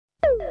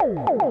All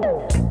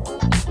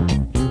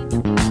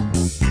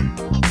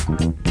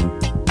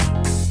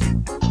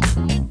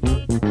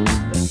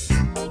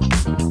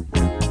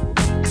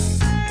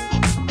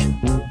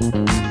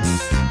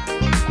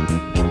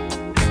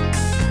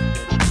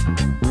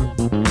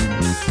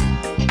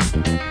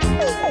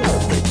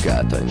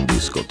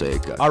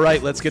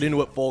right, let's get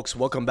into it, folks.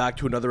 Welcome back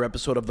to another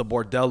episode of The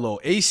Bordello.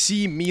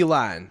 AC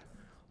Milan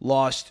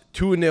lost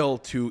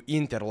 2-0 to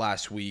Inter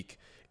last week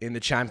in the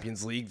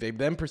Champions League. They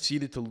then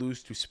proceeded to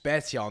lose to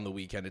Spezia on the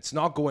weekend. It's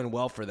not going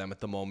well for them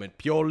at the moment.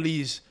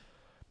 Pioli's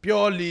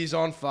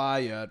on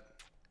fire.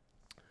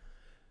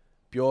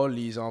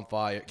 Pioli's on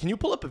fire. Can you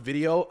pull up a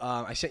video?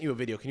 I sent you a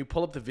video. Can you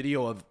pull up the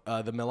video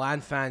of the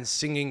Milan fans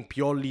singing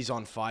Pioli's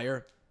on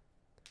fire?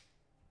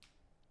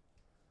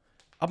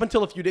 Up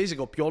until a few days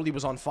ago, Pioli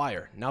was on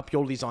fire. Now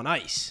Pioli's on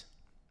ice.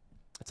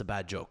 That's a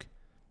bad joke.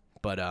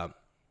 But, I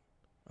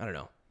don't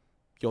know.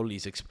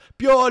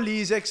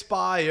 Pioli's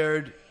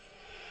expired.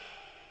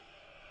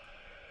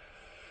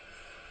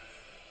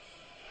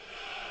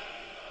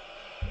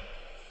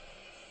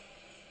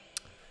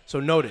 So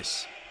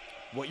notice,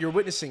 what you're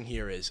witnessing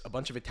here is a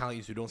bunch of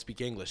Italians who don't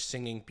speak English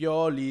singing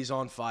Pioli's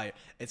on fire.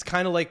 It's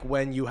kind of like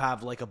when you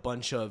have like a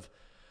bunch of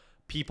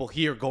people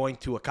here going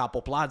to a Capo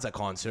Plaza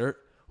concert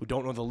who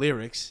don't know the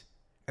lyrics,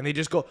 and they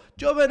just go,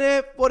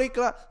 Giovane fuori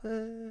classe,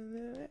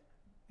 and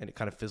it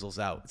kind of fizzles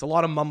out. It's a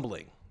lot of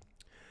mumbling.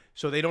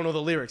 So they don't know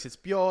the lyrics. It's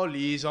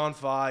Pioli's on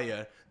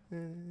fire.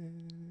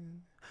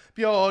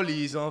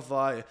 Pioli's on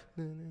fire.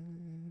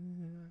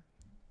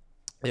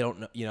 They don't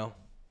know, you know.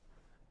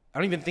 I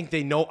don't even think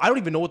they know. I don't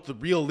even know what the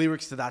real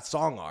lyrics to that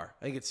song are.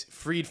 I think it's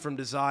Freed from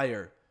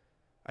Desire.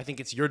 I think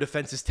it's Your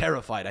Defense is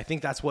Terrified. I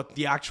think that's what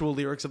the actual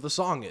lyrics of the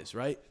song is,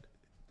 right?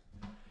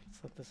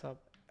 Let's look this up.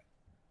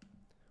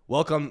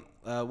 Welcome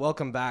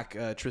back,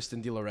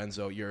 Tristan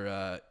DiLorenzo.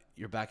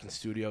 You're back in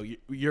studio.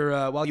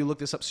 You're while you look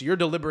this up, so you're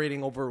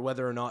deliberating over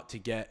whether or not to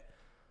get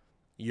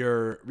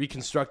your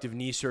reconstructive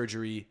knee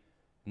surgery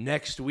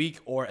next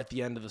week or at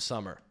the end of the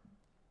summer.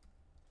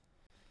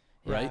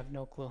 Yeah, right? I have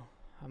no clue.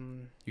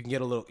 You can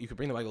get a little. You could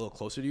bring the mic a little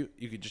closer to you.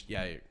 You could just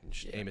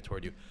aim it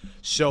toward you.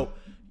 So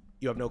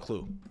you have no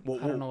clue. I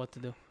don't know what to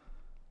do.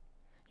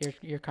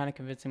 You're kind of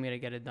convincing me to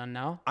get it done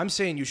now? I'm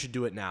saying you should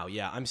do it now.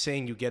 Yeah, I'm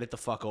saying you get it the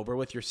fuck over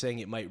with. You're saying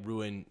it might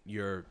ruin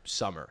your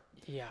summer.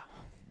 Yeah.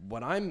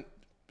 What I'm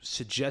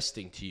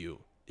suggesting to you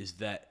is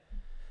that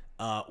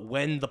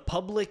when the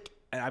public,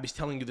 and I was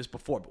telling you this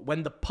before, but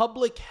when the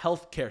public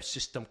healthcare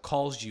system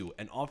calls you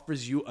and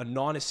offers you a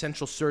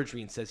non-essential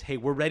surgery and says, hey,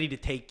 we're ready to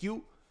take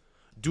you,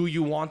 do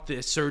you want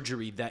this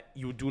surgery that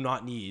you do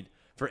not need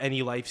for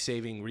any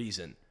life-saving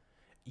reason?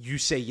 You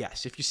say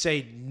yes. If you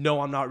say,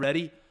 no, I'm not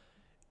ready,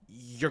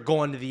 you're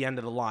going to the end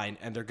of the line,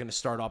 and they're going to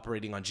start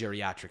operating on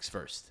geriatrics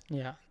first.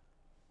 Yeah.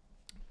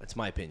 That's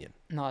my opinion.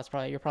 No,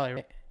 you're probably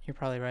right. You're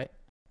probably right.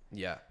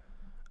 Yeah.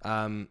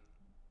 No,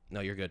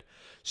 you're good.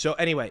 So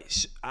anyway,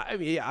 I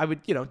mean, I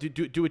would,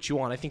 do what you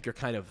want. I think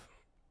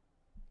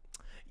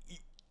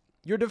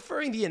you're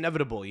deferring the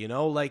inevitable,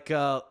 like,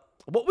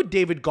 what would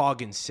David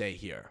Goggins say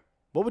here?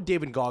 What would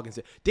David Goggins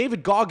say?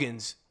 David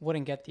Goggins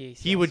wouldn't get the ACL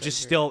he would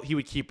surgery. He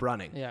would keep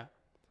running. Yeah.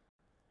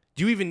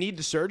 Do you even need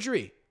the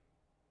surgery?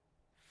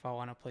 If I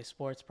want to play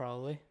sports,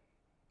 probably.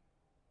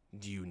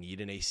 Do you need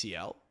an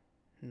ACL?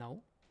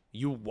 No.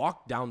 You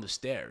walk down the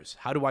stairs.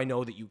 How do I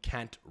know that you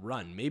can't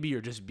run? Maybe you're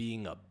just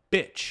being a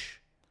bitch.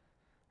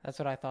 That's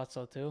what I thought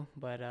so too.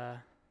 But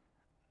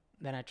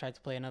then I tried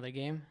to play another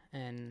game,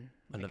 and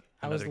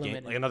I was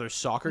limited. Like another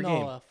soccer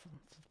game? No, a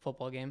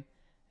football game.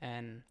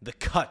 And the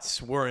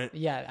cuts weren't...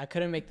 Yeah, I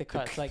couldn't make the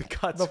cuts. The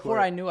cuts before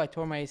I knew I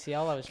tore my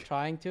ACL, I was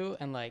trying to,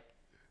 and at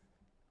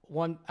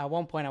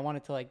one point I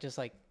wanted to just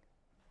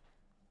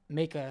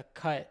make a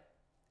cut,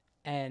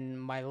 and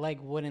my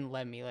leg wouldn't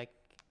let me.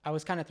 I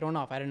was kind of thrown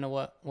off. I didn't know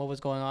what was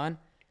going on,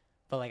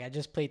 but I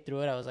just played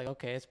through it. I was like,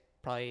 okay, it's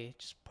probably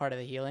just part of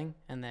the healing,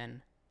 and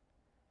then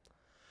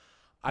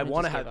I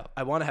want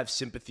to have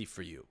sympathy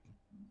for you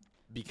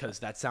because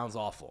that sounds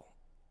awful.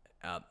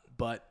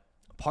 But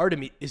part of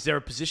me, is there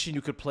a position you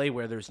could play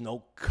where there's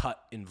no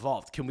cut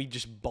involved? Can we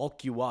just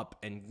bulk you up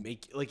and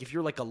make, if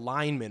you're like a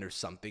lineman or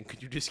something,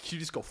 could you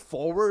just go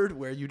forward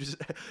where you just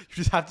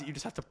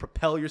have to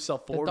propel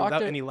yourself forward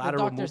without any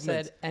lateral movements? The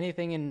doctor said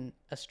anything in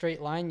a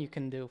straight line you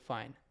can do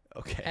fine.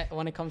 Okay.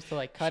 When it comes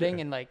to cutting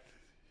and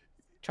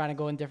trying to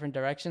go in different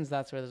directions,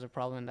 that's where there's a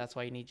problem, and that's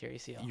why you need your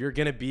ACL.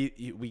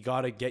 We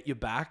got to get you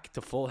back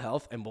to full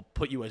health, and we'll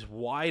put you as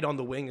wide on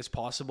the wing as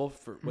possible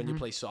for when you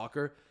play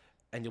soccer,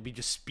 and you'll be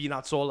just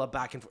spinazzola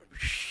back and forth,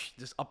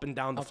 just up and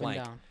down the flank.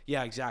 And down.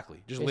 Yeah,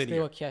 exactly. Just basically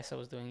linear. What Chiesa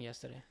was doing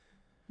yesterday.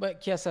 But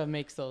Chiesa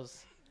makes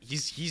those...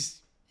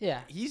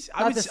 Yeah, he's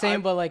not the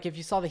same, but if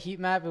you saw the heat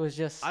map, it was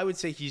just... I would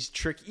say he's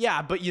tricky.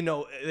 Yeah, but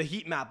the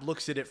heat map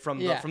looks at it from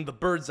the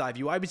bird's eye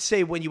view. I would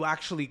say when you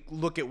actually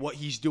look at what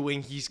he's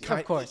doing, he's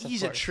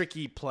a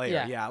tricky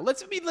player. Yeah.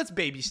 Let's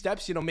baby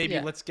steps. Maybe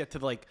let's get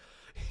to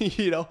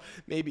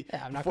Maybe.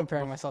 Yeah, I'm not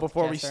comparing myself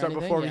before to we Kess or start.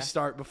 anything,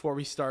 Before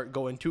we start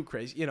going too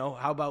crazy.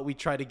 How about we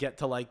try to get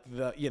to like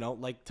the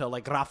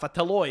Rafa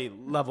Taloy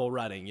level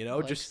running.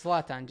 Like just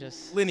Zlatan,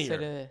 just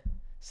linear.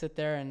 sit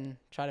there and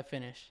try to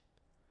finish.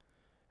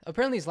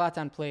 Apparently,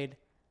 Zlatan played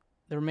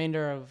the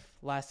remainder of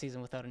last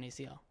season without an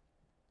ACL.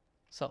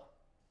 So,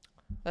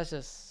 let's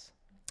just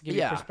give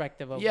you a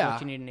perspective of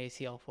what you need an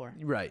ACL for.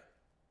 Right.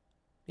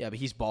 Yeah, but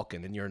he's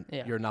Balkan and you're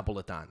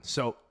Napolitan.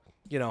 So,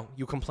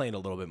 you complain a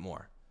little bit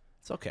more.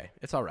 It's okay.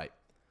 It's all right.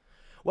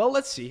 Well,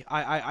 let's see.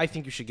 I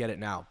think you should get it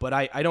now, but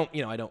I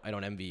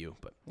don't envy you,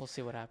 but we'll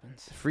see what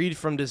happens. Freed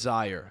from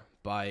Desire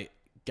by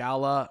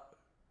Galarizzato.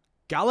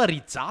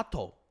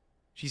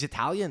 She's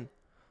Italian.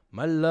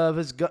 My love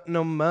has got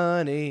no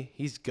money.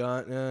 He's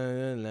got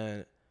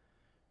You're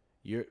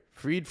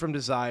freed from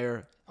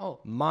desire. Oh.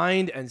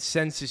 Mind and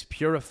senses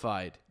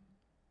purified.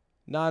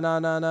 Na na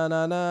na na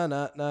na na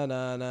na na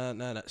na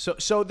na na. So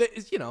it's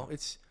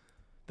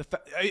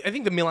I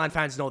think the Milan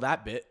fans know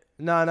that bit.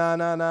 Na na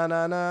na na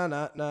na na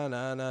na na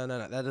na na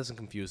na. That doesn't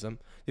confuse them.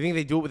 You think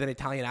they do it with an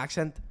Italian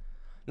accent?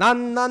 Na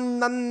na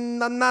na na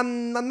na na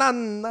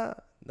na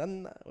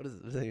na. What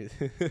is it?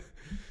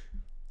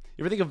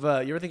 You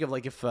ever think of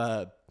like if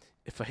a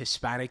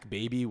Hispanic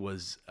baby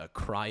was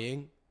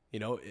crying,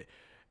 or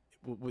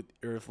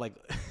if like,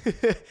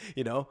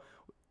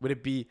 would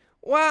it be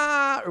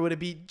wah or would it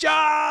be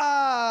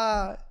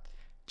ja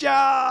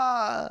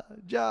ja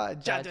ja ja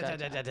ja ja ja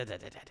ja ja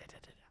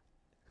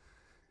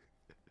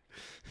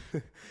ja.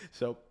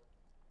 So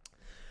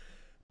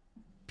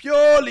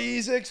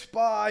Pioli's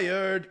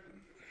expired.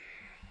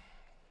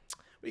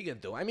 What are you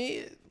gonna do? I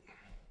mean,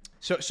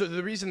 so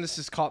the reason this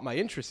has caught my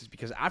interest is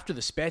because after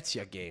the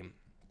Spezia game,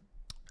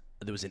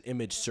 there was an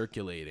image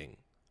circulating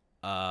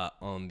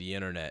on the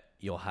internet.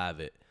 You'll have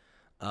it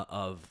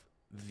of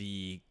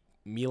the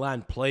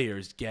Milan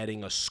players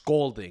getting a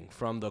scolding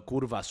from the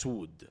Curva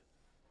Sud.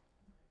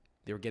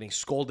 They were getting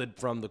scolded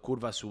from the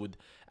Curva Sud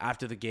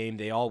after the game.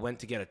 They all went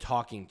to get a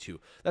talking to.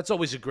 That's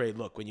always a great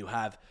look when you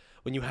have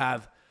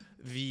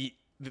the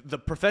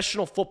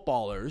professional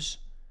footballers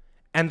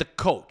and the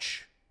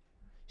coach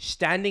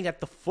standing at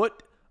the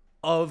foot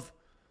of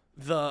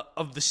the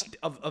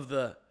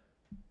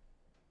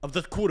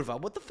curva.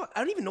 What the fuck? I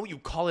don't even know what you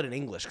call it in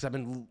English because I've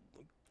been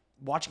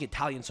watching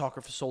Italian soccer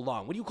for so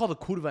long. What do you call the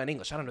curva in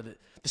English? I don't know.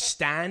 The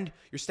stand.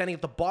 You're standing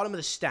at the bottom of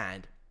the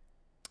stand.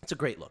 It's a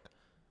great look.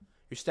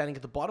 You're standing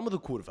at the bottom of the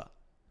curva,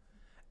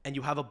 and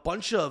you have a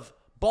bunch of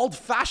bald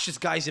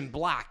fascist guys in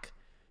black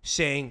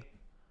saying,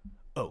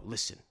 "Oh,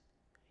 listen,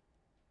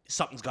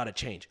 something's got to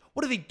change."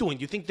 What are they doing?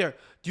 Do you think they're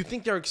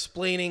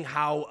explaining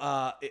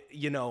how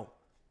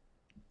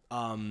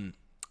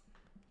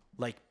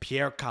like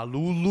Pierre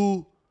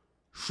Kalulu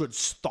should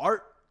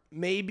start?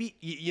 Maybe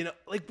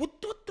like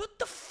what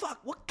the fuck?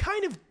 What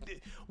kind of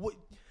what?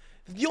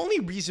 The only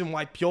reason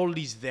why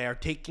Pioli's there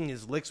taking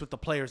his licks with the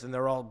players and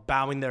they're all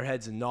bowing their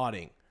heads and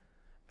nodding,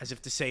 as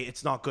if to say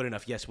it's not good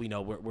enough. Yes, we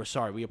know. We're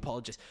sorry. We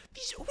apologize.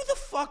 Who the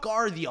fuck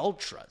are the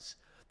ultras?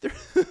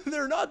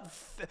 They're not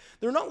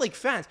like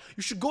fans.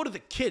 You should go to the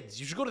kids.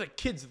 You should go to the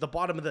kids at the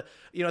bottom of the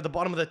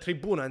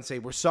tribuna and say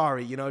we're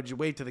sorry. Just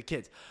wave to the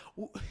kids.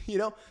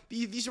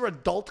 These are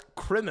adult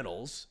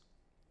criminals.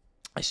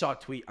 I saw a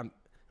tweet. I don't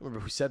remember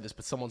who said this,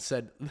 but someone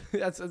said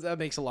that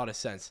makes a lot of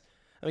sense.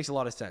 That makes a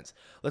lot of sense.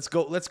 Let's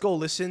go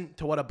listen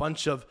to what a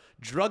bunch of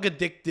drug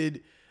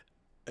addicted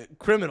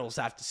criminals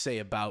have to say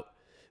about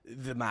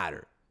the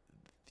matter.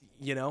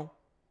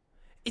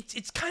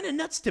 It's kind of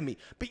nuts to me,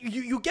 but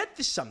you get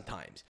this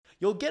sometimes.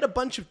 You'll get a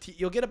bunch of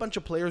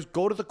players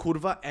go to the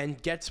curva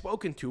and get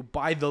spoken to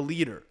by the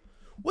leader.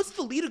 What's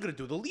the leader gonna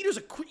do? The leader's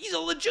he's a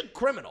legit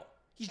criminal.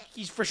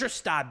 He's for sure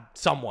stabbed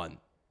someone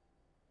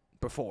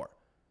before.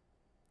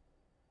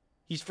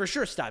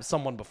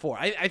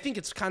 I think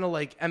it's kind of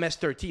like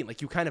MS-13.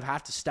 Like you kind of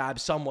have to stab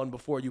someone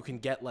before you can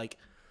get like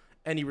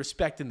any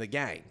respect in the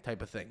gang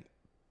type of thing.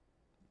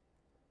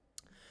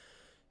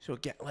 So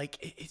again, like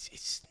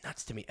it's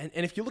nuts to me. And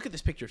if you look at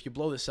this picture, if you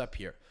blow this up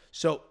here,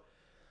 so I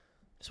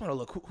just want to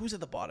look who's at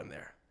the bottom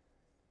there.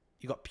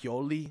 You got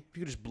Pioli. If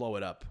you could just blow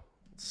it up,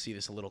 let's see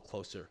this a little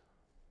closer.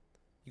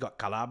 You got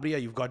Calabria.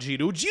 You've got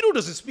Giroud. Giroud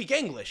doesn't speak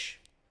English.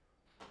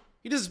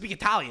 He doesn't speak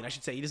Italian, I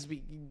should say. He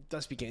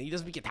doesn't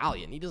speak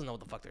Italian. He doesn't know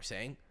what the fuck they're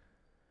saying.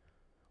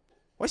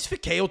 Why is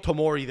Fikayo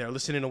Tomori there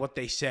listening to what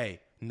they say,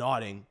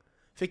 nodding?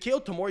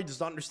 Fikayo Tomori does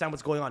not understand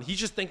what's going on. He's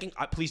just thinking,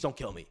 please don't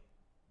kill me.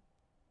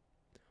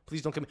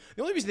 Please don't kill me.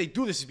 The only reason they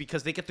do this is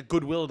because they get the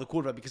goodwill of the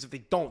curva, because if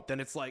they don't,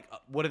 then it's like,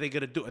 what are they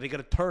going to do? Are they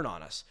going to turn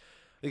on us?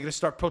 Are they going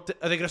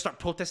to start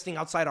protesting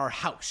outside our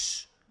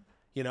house?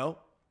 I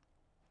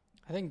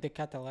think De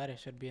Catalare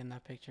should be in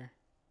that picture.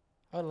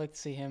 I would like to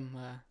see him...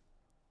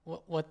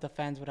 What the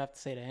fans would have to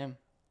say to him.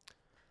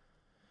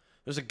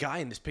 There's a guy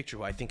in this picture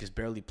who I think has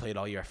barely played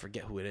all year. I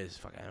forget who it is.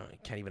 Fuck, I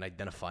can't even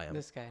identify him.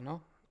 This guy, no?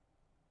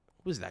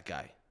 Who's that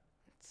guy?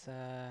 It's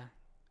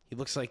He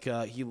looks like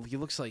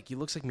he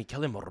looks like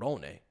Michele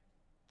Morrone.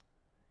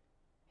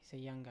 He's a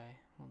young guy.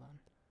 Hold on,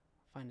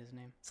 find his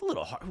name. It's a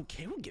little hard. Who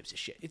gives a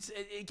shit? It's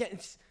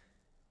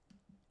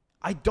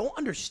I don't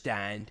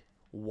understand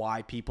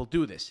why people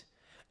do this.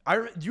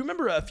 Do you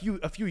remember a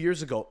few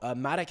years ago,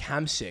 Marek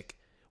Hamsik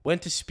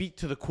went to speak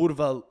to the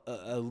Curva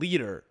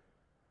leader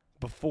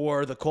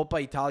before the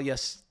Coppa Italia,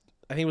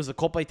 I think it was the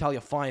Coppa Italia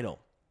final,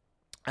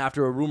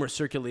 after a rumor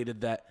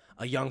circulated that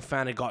a young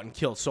fan had gotten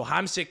killed. So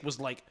Hamsik was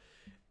like,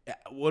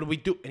 what do we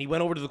do? And he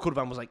went over to the Curva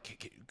and was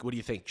like, what do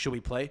you think? Should we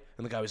play?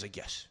 And the guy was like,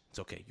 yes, it's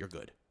okay. You're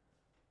good.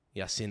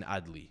 Yassin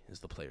Adli is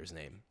the player's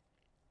name.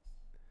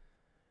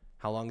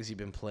 How long has he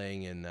been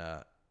playing in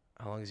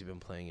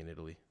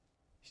Italy?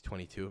 He's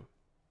 22.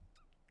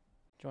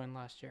 Joined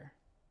last year.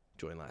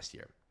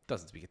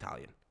 Doesn't speak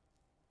Italian.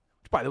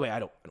 Which, by the way, I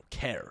don't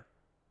care.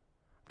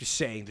 I'm just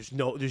saying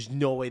there's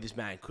no way this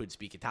man could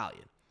speak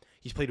Italian.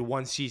 He's played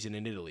one season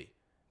in Italy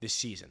this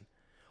season.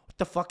 What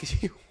the fuck is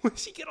he?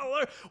 What's he gonna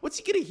learn? What's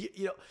he gonna?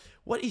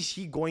 What is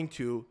he going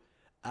to?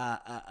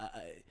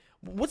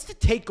 What's the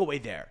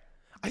takeaway there?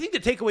 I think the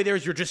takeaway there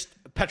is you're just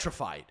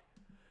petrified.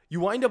 You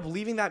wind up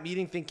leaving that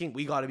meeting thinking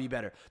we got to be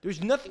better.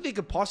 There's nothing they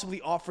could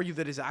possibly offer you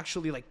that is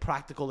actually like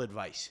practical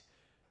advice.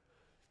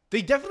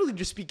 They definitely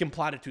just speak in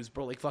platitudes,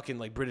 bro. Like fucking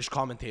like British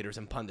commentators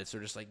and pundits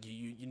are just like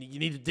you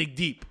need to dig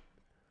deep.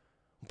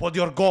 Un po' di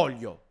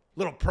orgoglio,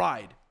 little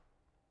pride.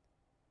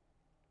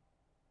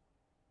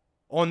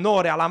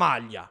 Onore alla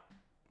maglia.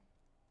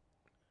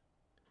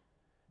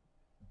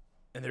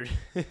 And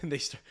they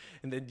start,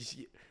 and then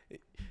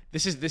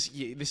this is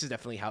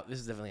definitely how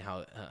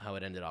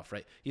it ended off,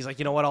 right? He's like,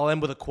 you know what? I'll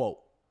end with a quote,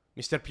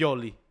 Mr.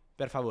 Pioli,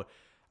 per favor.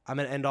 I'm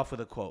gonna end off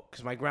with a quote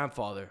because my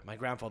grandfather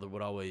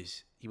would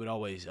always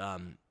whenever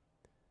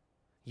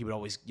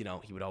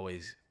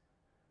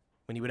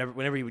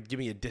he would give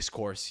me a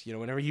discourse,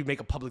 whenever he'd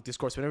make a public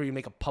discourse, whenever he'd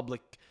make a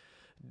public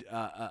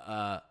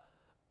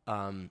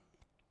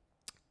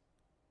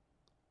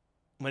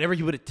whenever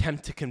he would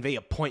attempt to convey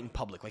a point in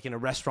public, like in a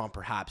restaurant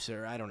perhaps,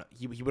 or I don't know,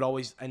 he would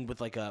always end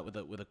with like a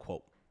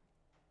quote.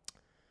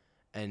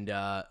 And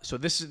so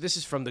this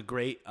is from the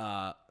great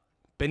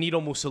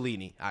Benito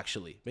Mussolini,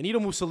 actually.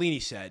 Benito Mussolini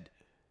said,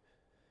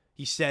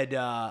 you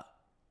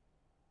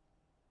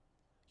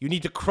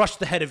need to crush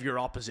the head of your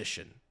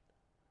opposition.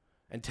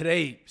 And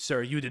today,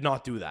 sir, you did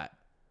not do that.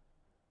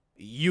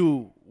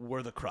 You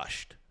were the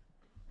crushed.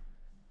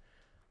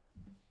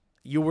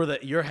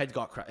 Your head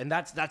got crushed, and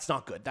that's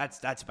not good.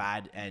 That's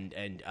bad.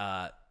 And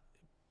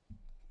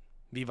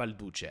viva il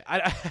duce.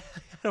 I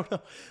don't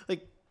know.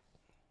 Like,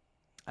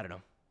 I don't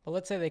know. But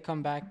let's say they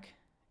come back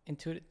in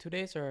 2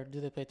 days, or do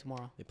they play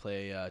tomorrow? They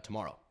play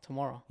tomorrow.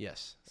 Tomorrow.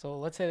 Yes. So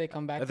let's say they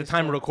come back. At the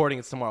time of recording,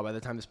 it's tomorrow. By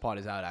the time this pod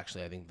is out,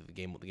 actually, I think the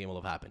game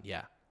will have happened.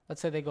 Yeah. Let's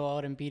say they go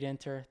out and beat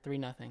Inter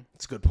 3-0.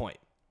 It's a good point.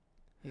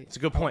 It's a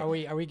good point.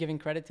 Are we giving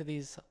credit to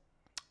these?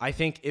 I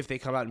think if they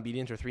come out and beat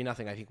Inter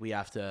 3-0, I think we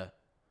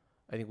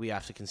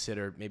have to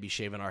consider maybe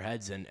shaving our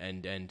heads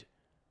and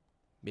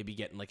maybe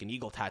getting like an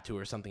eagle tattoo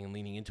or something and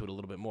leaning into it a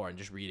little bit more and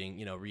just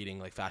reading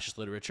like fascist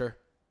literature.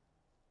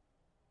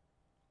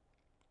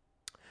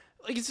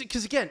 Like, it's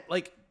because again,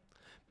 like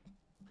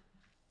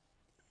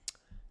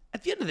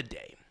at the end of the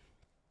day,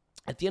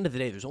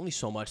 there's only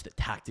so much that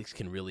tactics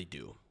can really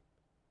do.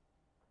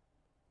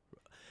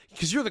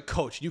 Because you're the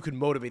coach, you can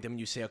motivate them and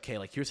you say, okay,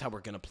 like here's how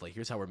we're gonna play,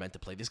 here's how we're meant to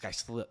play. This guy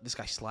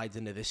slides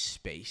into this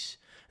space,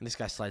 and this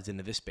guy slides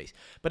into this space.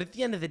 But at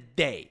the end of the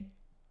day,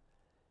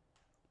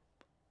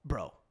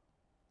 bro,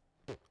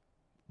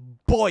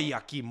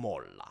 boia chi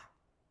molla.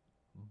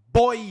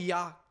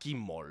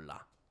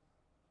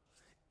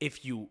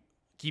 If you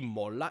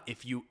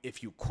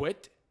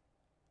quit,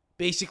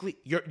 basically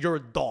you're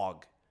a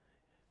dog.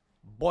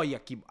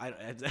 Boia chi.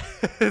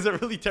 It's a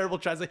really terrible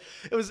translation.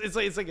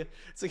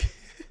 It's like.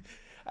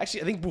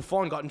 Actually, I think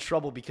Buffon got in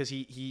trouble because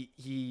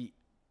he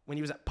when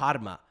he was at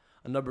Parma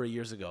a number of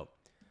years ago,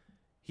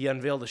 he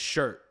unveiled a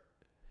shirt.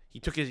 He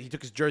took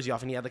his jersey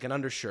off and he had like an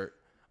undershirt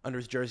under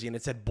his jersey and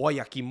it said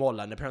 "Boia chi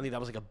molla," and apparently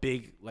that was like a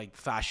big like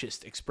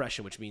fascist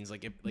expression, which means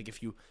like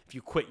if you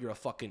quit, you're a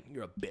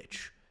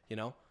bitch,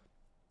 And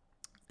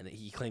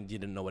he claimed he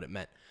didn't know what it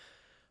meant,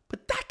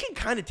 but that can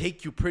kind of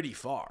take you pretty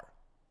far.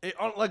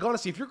 Like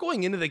honestly, if you're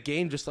going into the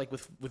game just like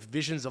with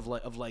visions of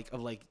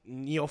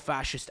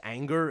neo-fascist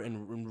anger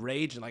and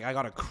rage and like I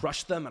gotta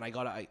crush them and we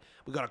gotta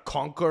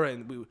conquer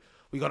and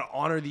we gotta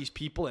honor these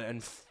people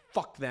and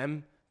fuck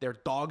them, they're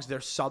dogs,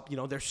 they're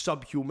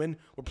subhuman.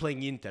 We're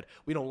playing Inter,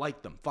 we don't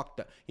like them. Fuck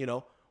that,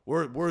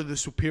 we're the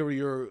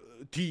superior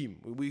team.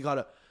 We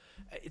gotta.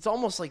 It's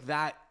almost like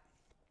that.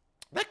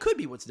 That could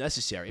be what's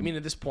necessary. I mean,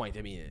 at this point,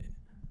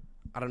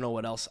 I don't know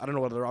what else. I don't know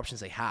what other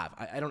options they have.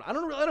 I don't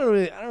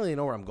really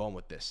know where I'm going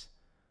with this.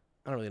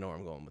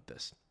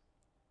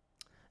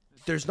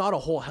 There's not a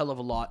whole hell of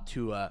a lot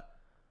to.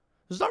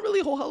 There's not really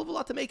a whole hell of a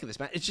lot to make of this,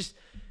 man. It's just.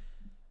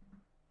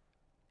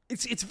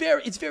 It's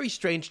very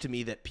strange to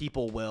me that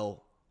people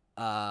will.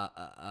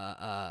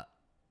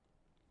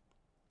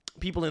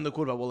 People in the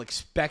Curva will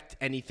expect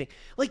anything.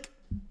 Like,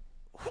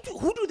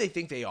 who do they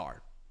think they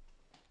are?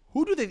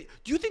 Do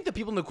you think the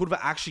people in the Curva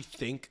actually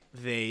think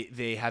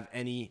they have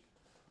any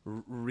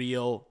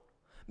real,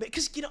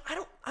 because I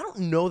don't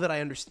know that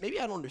I understand. Maybe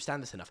I don't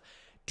understand this enough.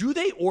 Do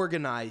they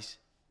organize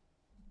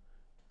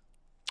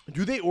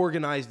Do they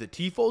organize the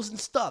tifos and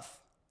stuff?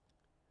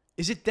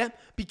 Is it them?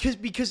 Because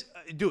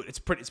dude, it's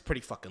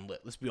pretty fucking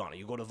lit. Let's be honest.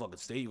 You go to fucking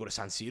state, you go to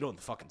San Siro, and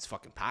it's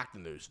fucking packed,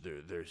 and there's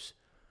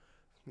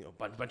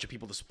a bunch of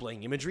people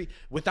displaying imagery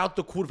without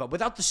the curva,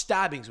 without the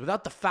stabbings,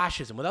 without the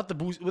fascism, without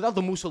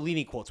the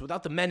Mussolini quotes,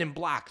 without the men in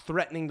black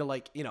threatening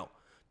to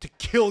to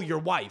kill your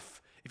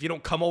wife if you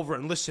don't come over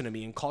and listen to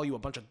me and call you a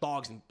bunch of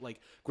dogs and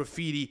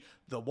graffiti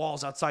the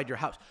walls outside your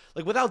house.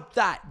 Without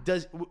that,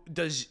 is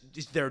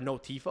there no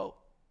tifo?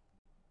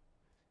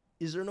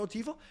 Is there no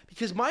tifo?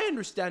 Because my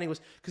understanding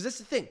was, because that's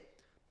the thing.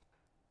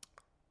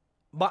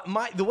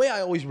 The way I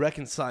always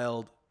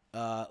reconciled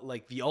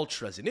the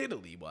ultras in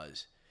Italy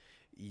was,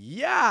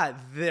 yeah,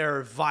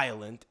 they're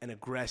violent and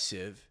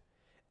aggressive,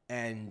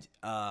 and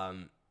they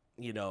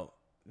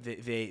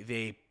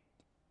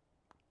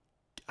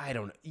I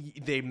don't know,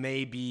 they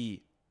may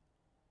be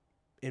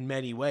in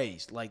many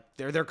ways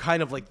they're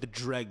kind of like the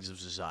dregs of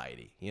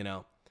society,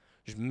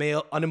 just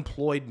male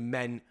unemployed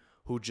men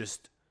who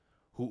just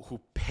who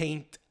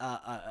paint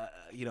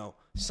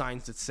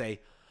signs that say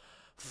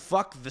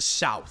fuck the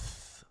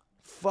South,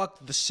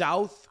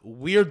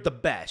 we're the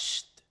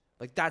best.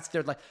 That's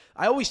their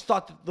I always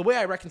thought that the way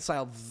I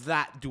reconciled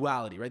that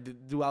duality, right? The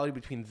duality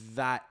between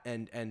that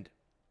the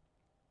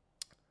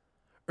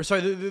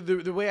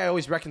way I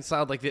always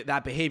reconciled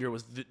that behavior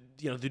was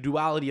the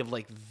duality of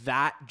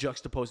that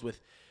juxtaposed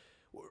with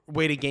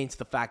weighed against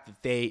the fact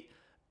that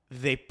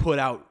they put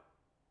out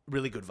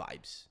really good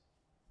vibes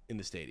in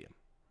the stadium.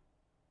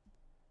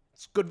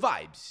 It's good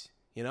vibes,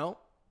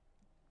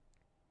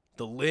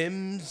 the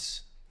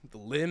limbs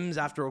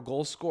after a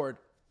goal scored.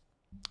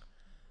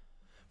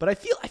 But I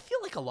feel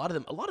like a lot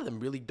of them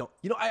really don't.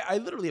 I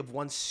literally have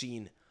once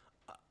seen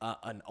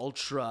an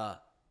ultra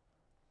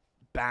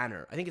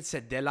banner. I think it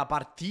said "De la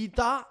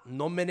partita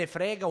non me ne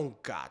frega un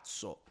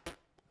cazzo."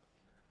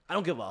 I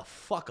don't give a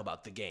fuck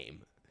about the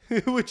game,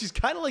 which is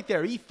kind of like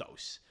their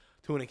ethos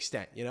to an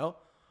extent. I don't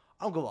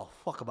give a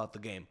fuck about the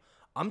game.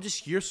 I'm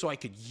just here so I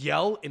could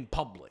yell in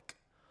public.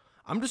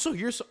 I'm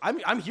here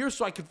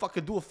so I could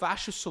fucking do a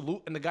fascist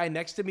salute, and the guy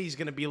next to me is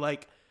gonna be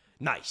like,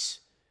 "Nice,"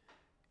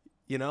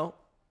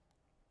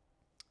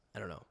 I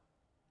don't know.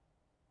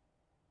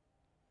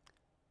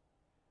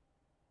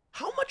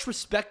 How much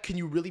respect can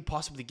you really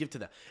possibly give to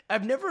that?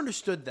 I've never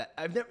understood that.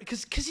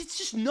 Because it's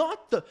just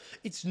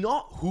it's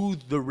not who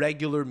the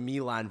regular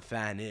Milan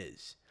fan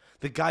is.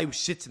 The guy who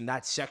sits in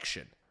that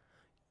section,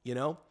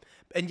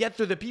 And yet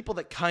they're the people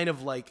that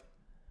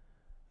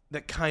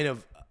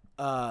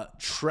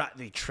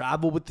they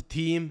travel with the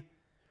team.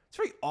 It's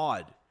very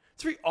odd.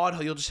 It's very odd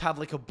how you'll just have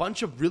a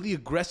bunch of really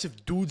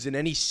aggressive dudes in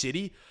any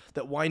city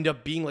that wind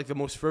up being the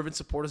most fervent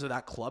supporters of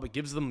that club. It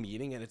gives them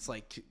meaning, and it's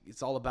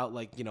all about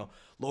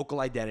local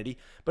identity.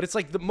 But it's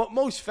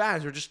most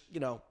fans are just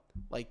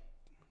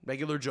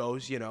regular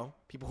Joes,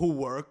 people who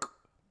work.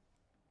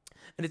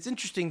 And it's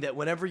interesting that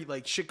whenever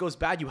shit goes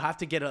bad, you have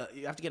to get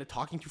a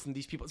talking to from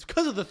these people. It's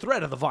because of the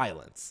threat of the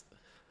violence.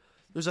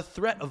 There's a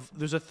threat of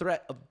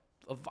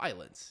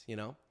violence,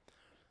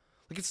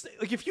 It's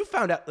if you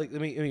found out, let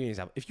me give you an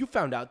example. If you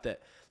found out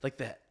that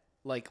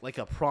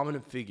a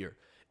prominent figure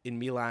in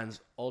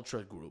Milan's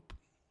ultra group,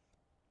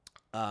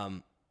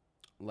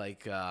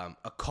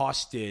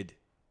 accosted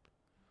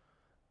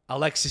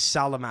Alexis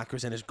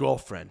Salamakers and his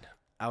girlfriend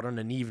out on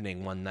an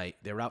evening one night.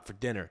 They were out for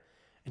dinner,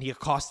 and he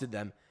accosted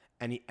them,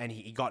 and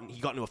he got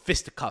into a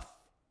fisticuff.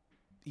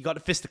 He got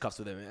into fisticuffs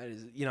with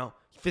him. He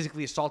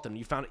physically assaulted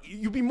him.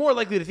 You'd be more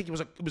likely to think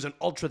it was an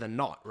ultra than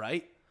not,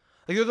 right?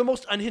 They're the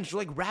most unhinged. They're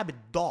like rabid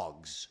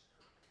dogs.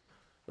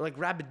 It's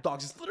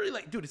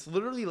literally it's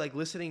literally like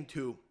listening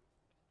to,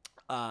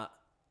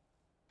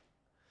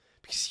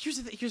 because here's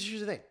the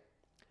thing.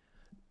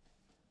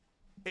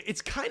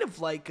 It's kind of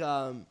like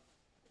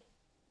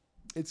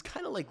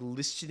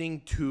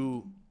listening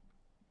to.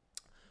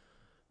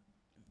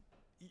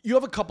 You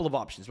have a couple of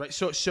options, right?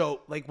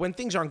 So when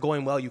things aren't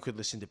going well, you could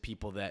listen to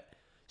people that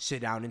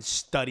sit down and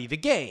study the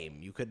game.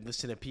 You could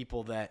listen to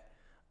people that,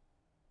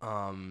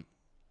 I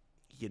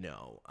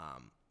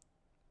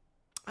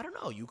don't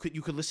know. You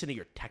could listen to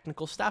your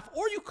technical staff,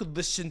 or you could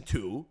listen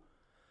to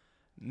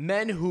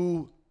men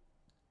who,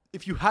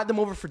 if you had them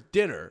over for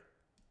dinner,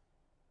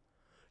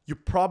 you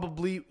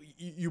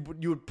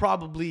would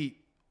probably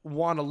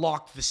want to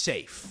lock the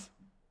safe.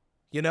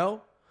 You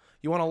want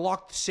to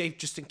lock the safe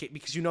just in case,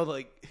 because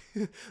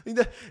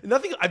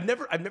nothing. I've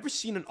never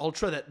seen an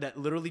ultra that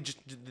literally just.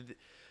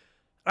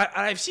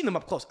 I've seen them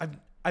up close.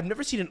 I've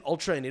never seen an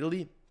ultra in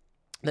Italy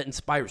that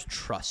inspires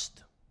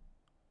trust.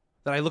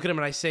 That I look at him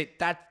and I say,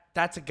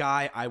 that's a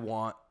guy I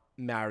want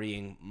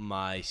marrying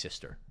my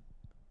sister.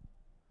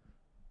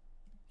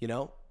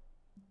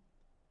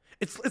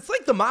 It's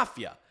like the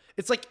mafia.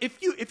 It's like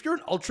if you're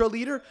an ultra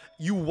leader,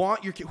 you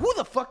want your kid. Who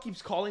the fuck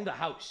keeps calling the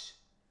house?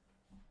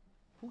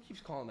 Who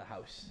keeps calling the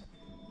house?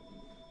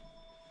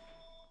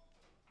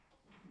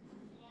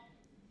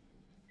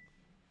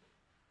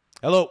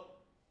 Hello.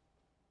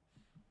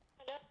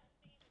 Hello.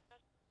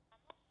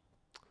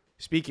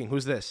 Speaking.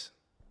 Who's this?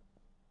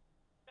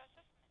 Joseph,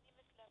 my name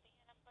is Lavi,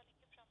 and I'm calling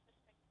you from the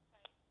second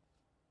side.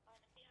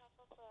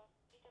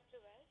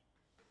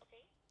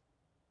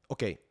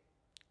 Okay,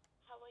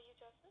 How are you,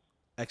 Joseph?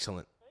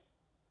 excellent.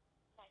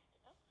 Nice to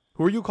know.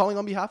 Who are you calling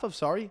on behalf of?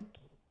 Sorry?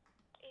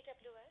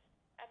 AWS,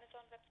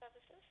 Amazon Web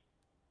Services?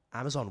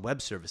 Amazon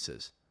Web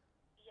Services.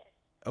 Yes.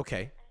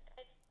 Okay. And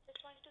I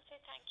just wanted to say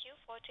thank you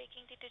for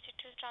taking the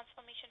Digital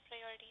Transformation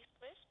Priorities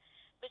quiz,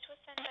 which was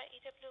sent by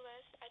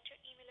AWS at your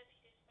email a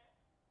few days back.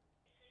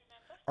 If you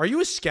remember? Are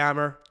you a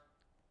scammer?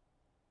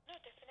 No,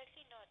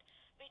 definitely not.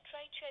 We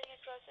tried sharing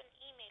across an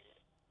email.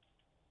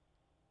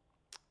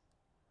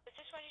 I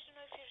just wanted to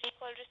know if you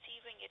recall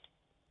receiving it.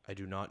 I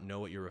do not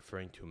know what you're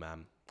referring to,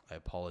 ma'am. I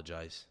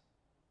apologize.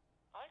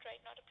 All right,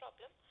 not a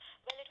problem.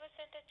 Well, it was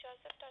sent at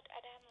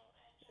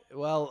joseph.adamo.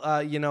 Well,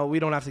 we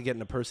don't have to get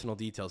into personal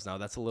details now.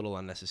 That's a little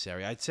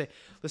unnecessary. I'd say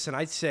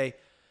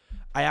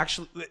I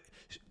actually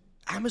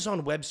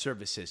Amazon Web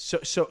Services.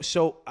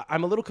 So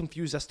I'm a little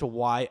confused as to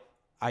why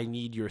I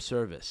need your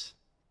service.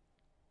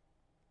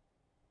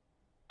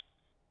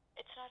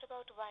 It's not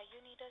about why you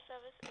need a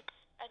service. It's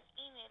an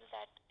email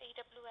that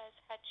AWS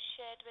had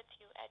shared with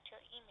you at your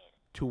email.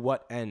 To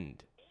what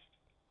end?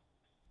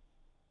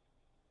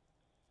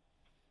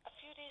 A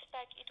few days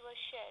back, it was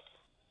shared.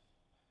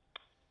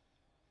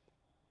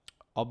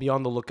 I'll be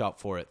on the lookout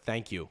for it.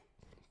 Thank you.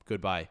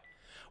 Goodbye.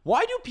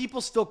 Why do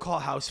people still call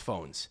house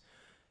phones?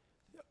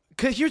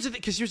 Because here's the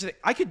thing.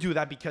 I could do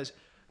that because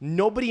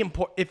nobody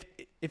important.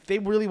 If they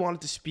really wanted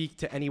to speak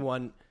to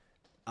anyone,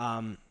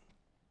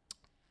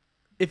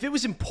 if it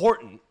was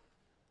important,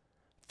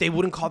 they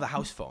wouldn't call the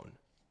house phone.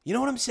 You know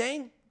what I'm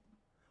saying?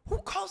 Who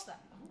calls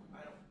that?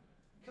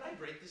 Can I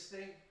break this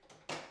thing?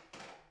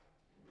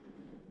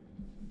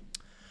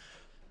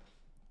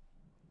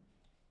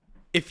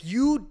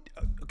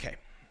 Okay.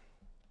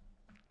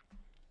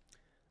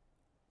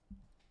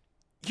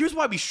 Here's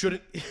why we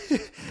shouldn't.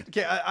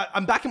 Okay,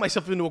 I'm backing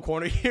myself into a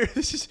corner here.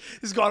 This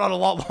has gone on a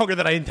lot longer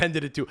than I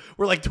intended it to.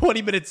 We're like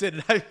 20 minutes in.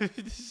 And I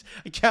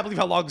can't believe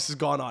how long this has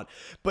gone on.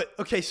 But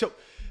okay,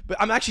 but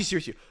I'm actually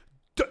serious here.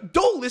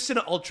 Don't listen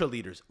to ultra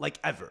leaders, like,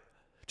 ever.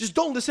 Just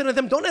don't listen to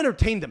them. Don't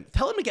entertain them.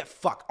 Tell them to get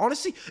fucked.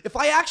 Honestly, if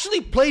I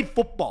actually played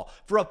football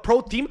for a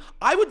pro team,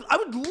 I would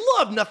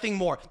love nothing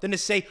more than to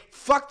say,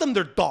 fuck them,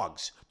 they're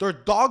dogs. They're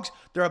dogs.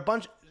 They're a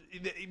bunch.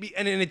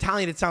 And in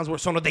Italian, it sounds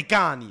worse. Sono dei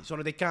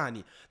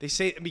cani. They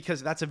say,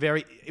 because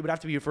it would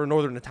have to be for a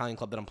northern Italian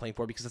club that I'm playing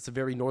for, because that's a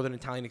very northern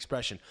Italian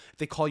expression. If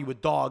they call you a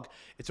dog,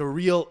 it's a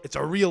real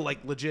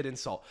like legit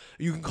insult.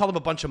 You can call them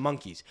a bunch of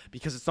monkeys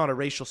because it's not a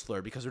racial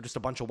slur, because they're just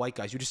a bunch of white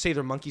guys. You just say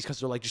they're monkeys because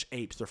they're like just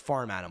apes. They're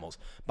farm animals.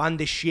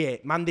 Bande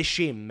shim,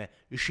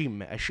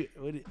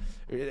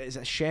 is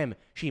that shem,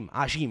 shim,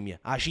 ashimia,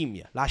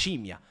 la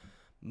scimmia.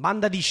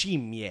 Banda di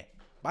scimmie.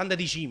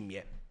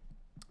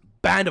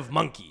 Band of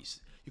monkeys.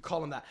 You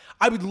call them that.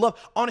 I would love,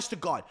 honest to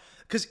God,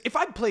 because if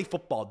I play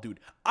football, dude,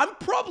 I'm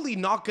probably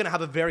not going to have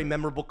a very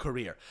memorable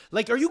career.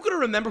 Like, are you going to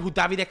remember who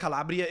Davide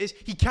Calabria is?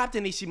 He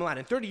captained AC Milan.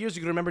 In 30 years,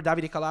 you're going to remember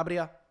Davide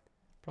Calabria?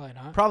 Probably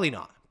not.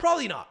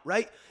 Probably not,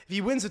 right? If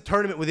he wins a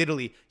tournament with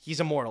Italy, he's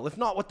immortal. If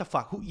not, what the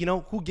fuck?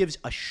 Who gives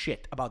a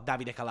shit about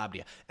Davide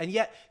Calabria? And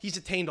yet, he's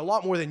attained a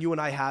lot more than you and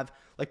I have,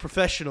 like,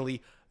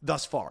 professionally,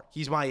 thus far.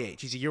 He's my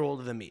age. He's a year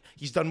older than me.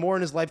 He's done more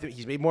in his life than me.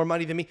 He's made more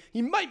money than me.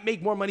 He might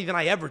make more money than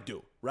I ever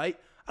do, right?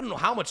 I don't know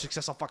how much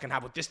success I'll fucking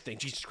have with this thing.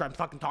 Jesus Christ, I'm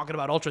fucking talking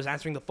about ultras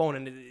answering the phone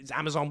and it's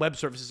Amazon Web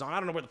Services on. I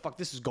don't know where the fuck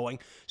this is going.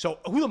 So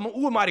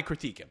who am I to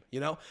critique him,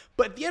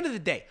 But at the end of the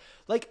day,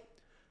 like,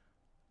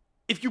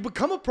 if you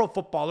become a pro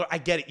footballer, I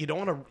get it. You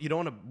don't want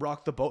to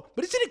rock the boat.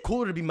 But isn't it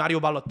cooler to be Mario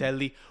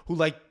Balotelli, who,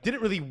 like,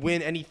 didn't really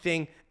win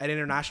anything at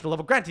international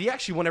level? Granted, he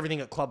actually won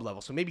everything at club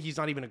level, so maybe he's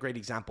not even a great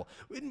example.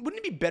 Wouldn't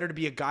it be better to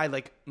be a guy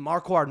like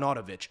Marko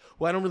Arnautovic,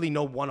 who I don't really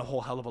know won a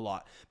whole hell of a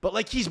lot, but,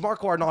 like, he's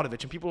Marko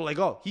Arnautovic, and people are like,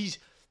 oh, he's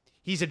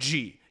a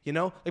G,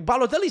 Like,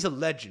 Balotelli's a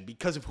legend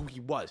because of who he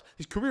was.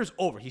 His career's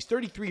over. He's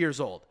 33 years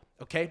old,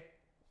 okay?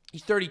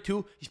 He's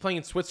 32. He's playing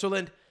in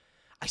Switzerland.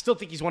 I still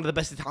think he's one of the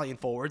best Italian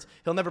forwards.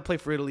 He'll never play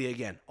for Italy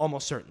again,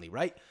 almost certainly,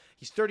 right?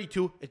 He's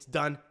 32. It's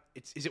done.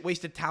 Is it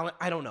wasted talent?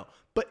 I don't know.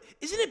 But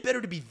isn't it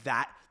better to be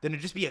that than to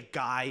just be a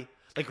guy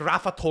like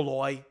Rafa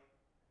Toloi?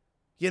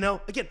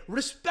 Again,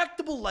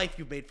 respectable life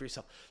you've made for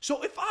yourself.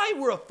 So if I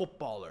were a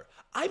footballer,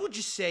 I would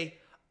just say,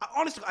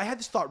 honestly, I had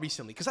this thought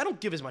recently because I don't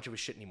give as much of a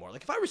shit anymore.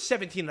 Like, if I was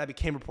 17 and I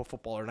became a pro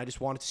footballer and I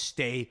just wanted to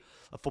stay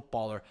a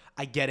footballer,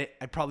 I get it.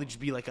 I'd probably just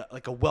be like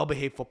a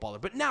well-behaved footballer.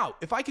 But now,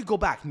 if I could go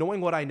back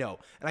knowing what I know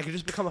and I could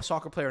just become a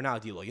soccer player now,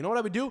 Dilo, you know what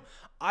I would do?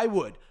 I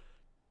would,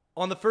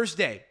 on the first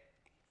day,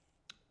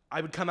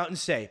 I would come out and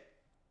say,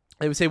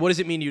 what does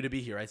it mean to you to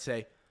be here? I'd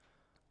say,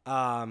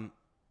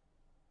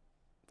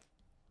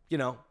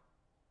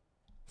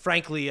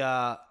 frankly,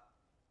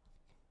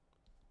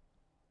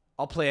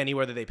 I'll play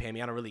anywhere that they pay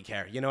me. I don't really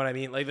care. You know what I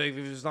mean? Like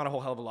there's not a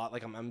whole hell of a lot.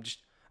 Like I'm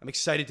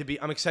excited to be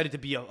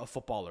a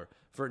footballer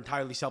for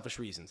entirely selfish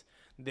reasons.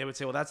 They would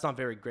say, well, that's not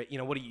very great.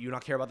 What do you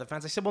not care about the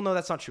fans? I said, well, no,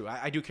 that's not true.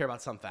 I do care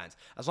about some fans.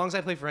 As long as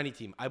I play for any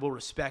team, I will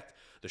respect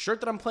the shirt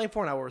that I'm playing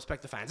for and I will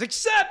respect the fans,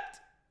 except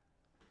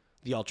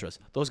the ultras.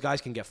 Those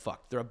guys can get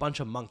fucked. They're a bunch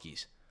of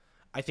monkeys.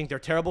 I think they're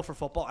terrible for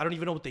football. I don't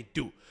even know what they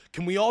do.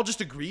 Can we all just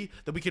agree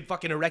that we could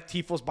fucking erect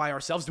tifos by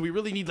ourselves? Do we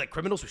really need like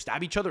criminals who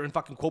stab each other and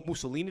fucking quote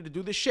Mussolini to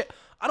do this shit?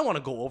 I don't want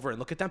to go over and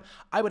look at them.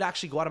 I would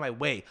actually go out of my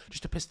way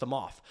just to piss them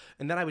off.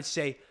 And then I would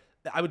say,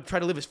 I would try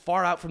to live as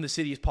far out from the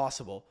city as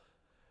possible.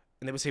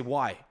 And they would say,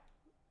 why?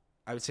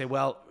 I would say,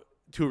 well,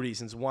 2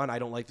 reasons. One, I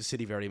don't like the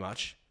city very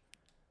much.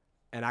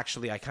 And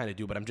actually, I kind of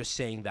do, but I'm just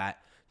saying that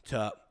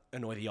to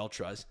annoy the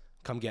ultras.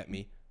 Come get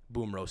me.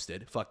 Boom,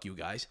 roasted. Fuck you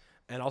guys.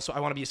 And also, I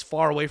want to be as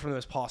far away from them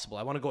as possible.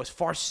 I want to go as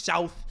far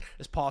south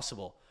as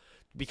possible.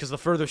 Because the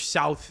further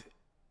south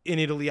in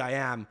Italy I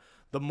am,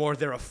 the more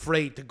they're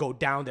afraid to go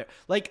down there.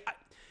 Like,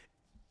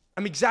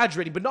 I'm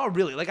exaggerating, but not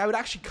really. Like, I would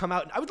actually come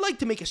out, and I would like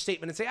to make a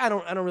statement and say, I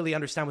don't really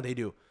understand what they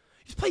do. You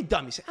just play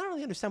dumb. You say, I don't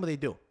really understand what they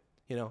do.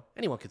 You know,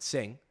 anyone could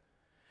sing.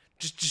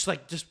 Just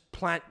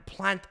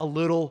plant a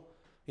little,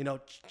 you know,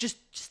 just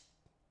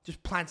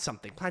plant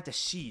something. Plant a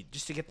seed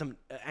just to get them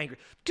angry.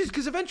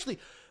 Because eventually,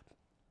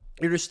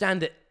 you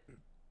understand that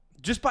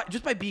just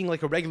by being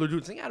like a regular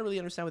dude saying, I don't really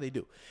understand what they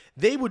do,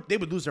 they would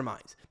lose their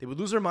minds. They would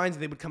lose their minds,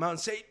 and they would come out and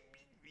say,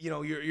 you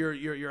know,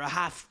 you're a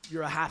half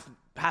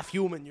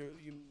human. You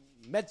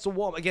mezzo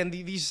uomo. Again,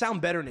 these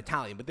sound better in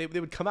Italian, but they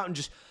would come out and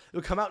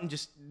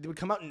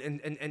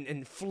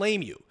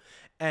flame you,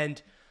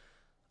 and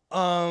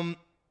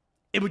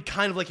it would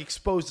kind of like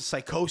expose the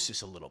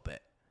psychosis a little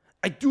bit.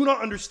 I do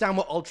not understand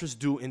what ultras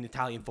do in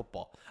Italian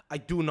football. I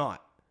do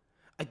not.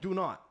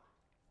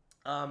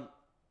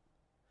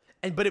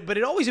 But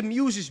it always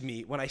amuses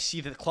me when I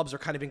see that the clubs are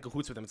kind of in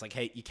cahoots with them. It's like,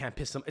 hey, you can't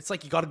piss them. It's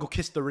like you got to go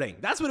kiss the ring.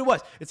 That's what it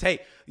was. It's, hey,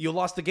 you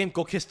lost the game,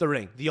 go kiss the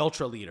ring. The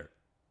ultra leader.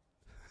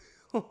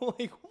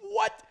 Like,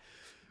 what?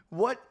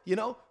 What? You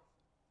know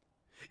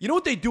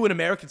what they do in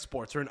American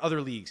sports or in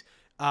other leagues?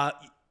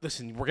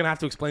 Listen, we're gonna have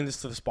to explain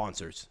this to the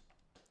sponsors.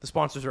 The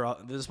sponsors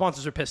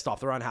are pissed off.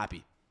 They're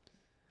unhappy.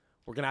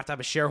 We're gonna have to have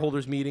a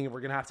shareholders meeting, and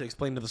we're gonna have to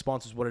explain to the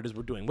sponsors what it is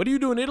we're doing. What do you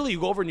do in Italy? You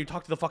go over and you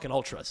talk to the fucking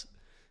ultras.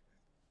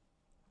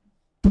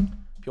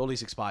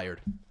 Pioli's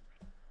expired.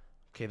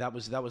 Okay, that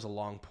was a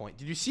long point.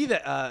 Did you see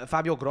that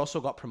Fabio Grosso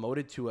got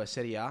promoted to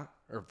Serie A?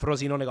 Or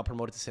Frosinone got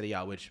promoted to Serie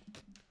A, which...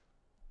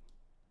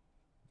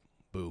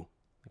 Boo.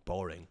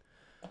 Boring.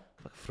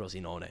 Fuck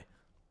Frosinone.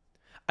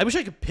 I wish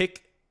I could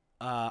pick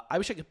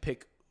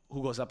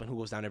who goes up and who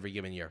goes down every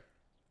given year.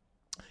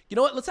 You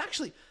know what? Let's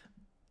actually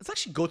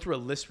go through a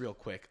list real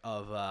quick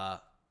of...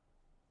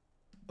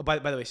 by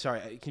the way,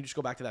 sorry. Can you just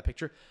go back to that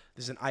picture?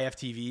 This is an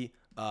IFTV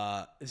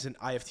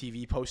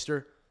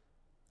poster.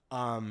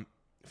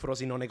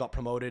 Frosinone got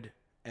promoted,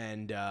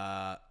 and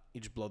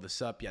you just blow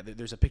this up. Yeah,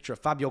 there's a picture of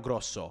Fabio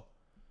Grosso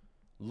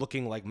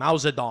looking like Mao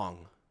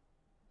Zedong,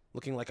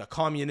 looking like a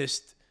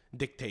communist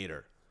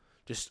dictator,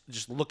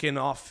 just looking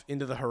off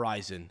into the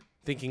horizon,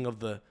 thinking of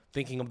the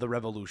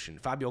revolution.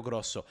 Fabio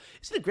Grosso.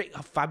 Isn't it great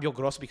how Fabio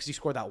Grosso, because he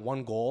scored that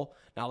one goal,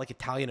 now like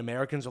Italian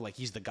Americans are like,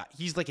 he's the guy.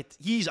 He's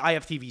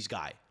IFTV's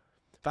guy.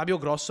 Fabio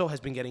Grosso has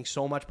been getting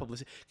so much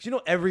publicity because you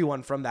know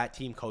everyone from that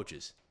team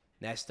coaches.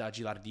 Nesta,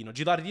 Gilardino.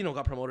 Gilardino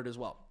got promoted as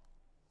well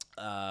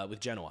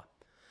with Genoa.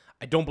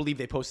 I don't believe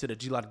they posted a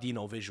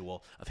Gilardino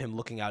visual of him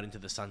looking out into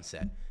the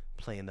sunset,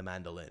 playing the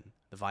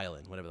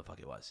violin, whatever the fuck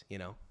it was, you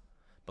know?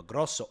 But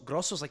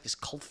Grosso's like this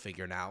cult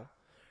figure now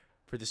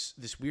for this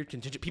weird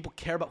contingent. People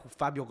care about who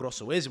Fabio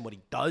Grosso is and what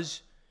he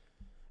does.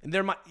 And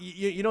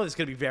you know this is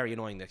going to be very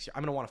annoying next year.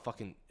 I'm going to want to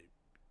fucking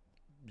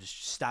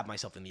just stab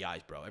myself in the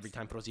eyes, bro, every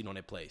time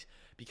Frosinone plays.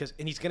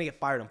 And he's going to get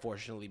fired,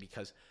 unfortunately,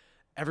 because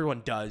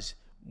everyone does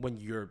when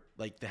you're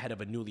like the head of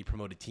a newly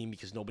promoted team,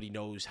 because nobody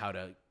knows how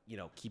to, you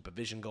know, keep a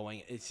vision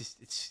going. It's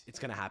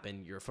going to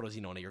happen. You're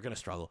Frosinone. You're going to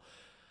struggle.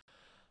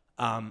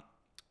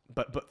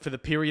 But for the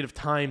period of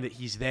time that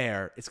he's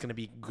there, it's going to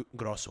be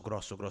Grosso.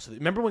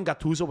 Remember when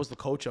Gattuso was the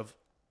coach of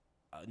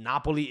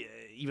Napoli,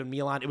 even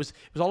Milan? It was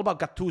all about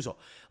Gattuso.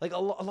 Like a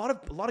lot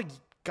of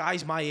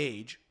guys my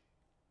age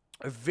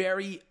are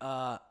very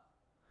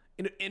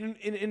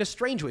in a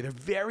strange way. They're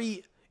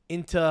very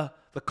into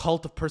the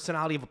cult of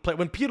personality of a player.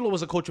 When Pirlo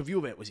was a coach of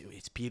Juve,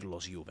 it's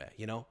Pirlo's Juve,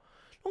 you know?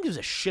 No one gives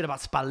a shit about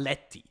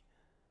Spalletti,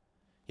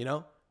 you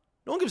know?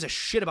 No one gives a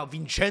shit about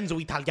Vincenzo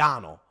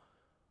Italiano,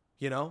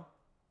 you know?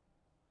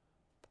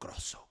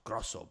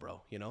 Grosso,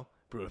 bro, you know?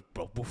 Bro,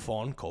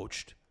 Buffon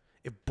coached.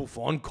 If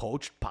Buffon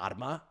coached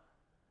Parma,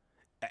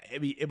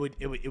 it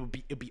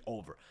would be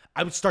over.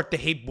 I would start to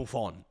hate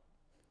Buffon.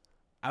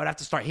 I would have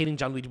to start hating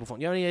Gianluigi Buffon.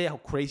 You know any idea how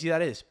crazy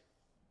that is?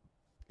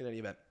 In any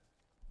event.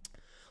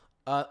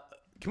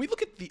 Can we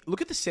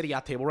look at the Serie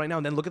A table right now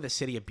and then look at the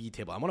Serie B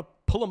table? I want to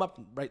pull them up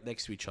right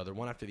next to each other,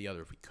 one after the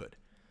other, if we could.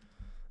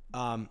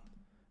 And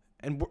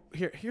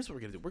here's what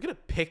we're gonna do. We're gonna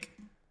pick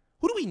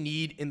who do we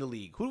need in the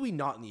league, who do we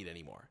not need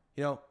anymore.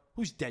 You know,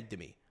 who's dead to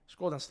me?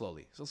 Scroll down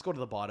slowly. So let's go to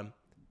the bottom.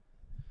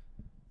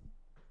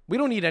 We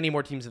don't need any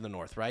more teams in the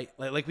north, right?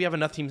 Like we have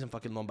enough teams in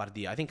fucking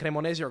Lombardia. I think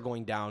Cremonese are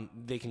going down.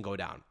 They can go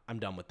down. I'm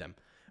done with them.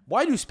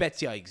 Why do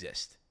Spezia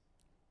exist?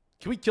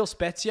 Can we kill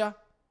Spezia?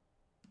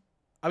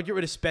 I would get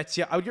rid of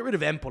Spezia. I would get rid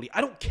of Empoli.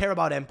 I don't care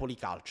about Empoli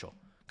Calcio.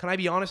 Can I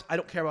be honest? I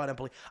don't care about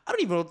Empoli. I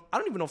don't even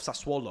know if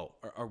Sassuolo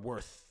are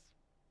worth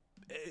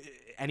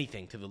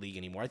anything to the league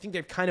anymore. I think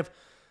they've kind of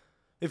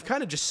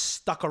just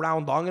stuck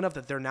around long enough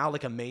that they're now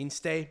like a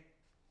mainstay.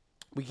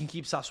 We can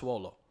keep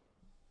Sassuolo.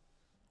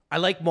 I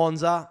like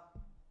Monza.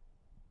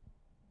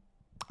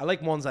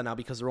 Now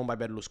because they're owned by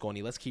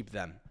Berlusconi. Let's keep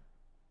them.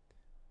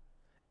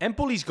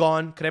 Empoli's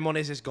gone.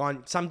 Cremonese's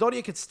gone.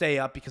 Sampdoria could stay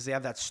up because they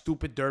have that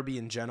stupid derby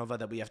in Genova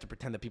that we have to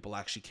pretend that people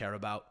actually care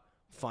about.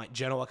 Fine.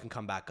 Genoa can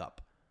come back up.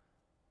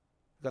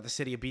 We've got the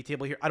Serie B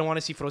table here. I don't want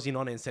to see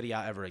Frosinone in Serie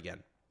A ever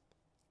again.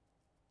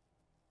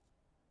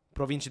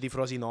 Provincia di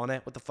Frosinone.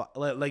 What the fuck?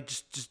 Like,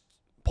 just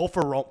pull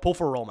for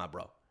Roma,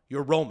 bro.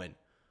 You're Roman.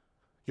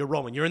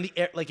 You're in the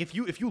air. Like, if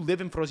you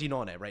live in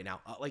Frosinone right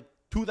now, like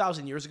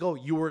 2,000 years ago,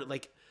 you were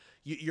like,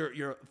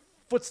 your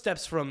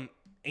footsteps from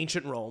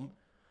ancient Rome.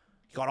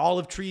 You got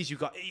olive trees. You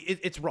got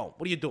it's Rome.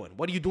 What are you doing?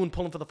 What are you doing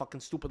pulling for the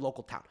fucking stupid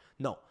local town?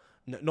 No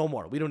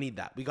more. We don't need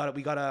that. We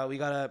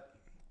gotta.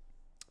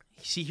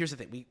 See, here's the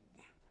thing. There's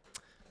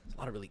a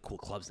lot of really cool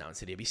clubs now in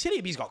Serie B.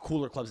 Serie B's got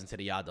cooler clubs than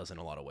Serie A does in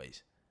a lot of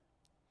ways.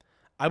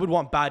 I would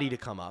want Bari to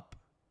come up.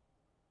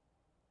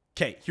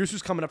 Okay, here's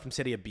who's coming up from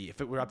Serie B. If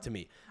it were up to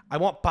me, I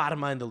want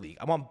Parma in the league.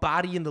 I want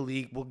Bari in the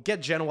league. We'll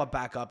get Genoa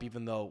back up,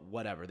 even though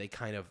whatever, they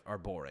kind of are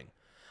boring.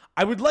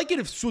 I would like it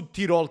if Sud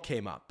Tirol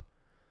came up.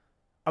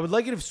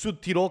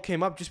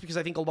 Just because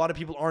I think a lot of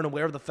people aren't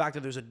aware of the fact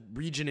that there's a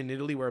region in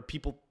Italy where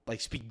people like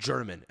speak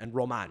German and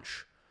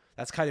Romansh.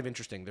 That's kind of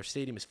interesting. Their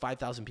stadium is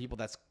 5,000 people.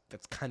 That's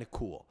kind of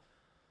cool.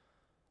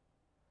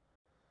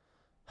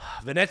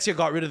 Venezia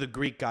got rid of the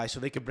Greek guy, so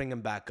they could bring him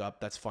back up.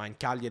 That's fine.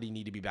 Cagliari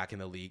need to be back in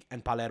the league.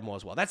 And Palermo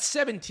as well. That's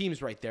 7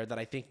 teams right there that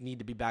I think need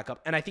to be back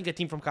up. And I think a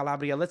team from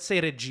Calabria, let's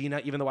say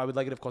Regina, even though I would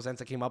like it if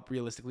Cosenza came up,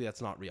 realistically,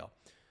 that's not real.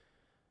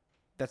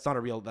 That's not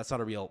a real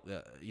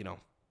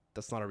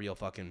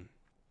fucking...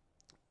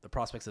 The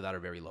prospects of that are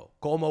very low.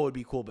 Como would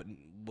be cool, but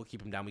we'll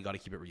keep him down. We got to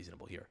keep it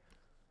reasonable here.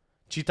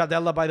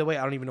 Cittadella, by the way,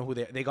 I don't even know who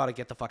they got to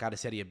get the fuck out of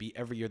Serie B.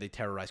 Every year they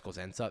terrorize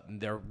Cosenza.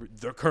 And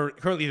they're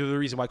currently the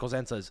reason why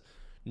Cosenza is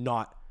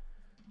not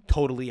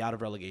totally out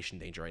of relegation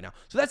danger right now.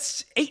 So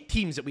that's 8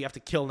 teams that we have to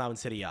kill now in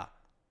Serie A.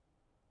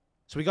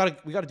 So we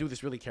got to do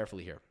this really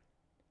carefully here.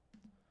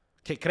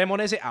 Okay,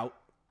 Cremonese out,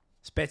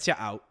 Spezia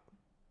out,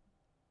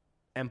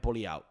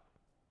 Empoli out.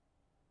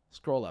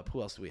 Scroll up.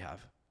 Who else do we have?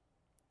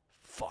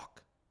 Fuck.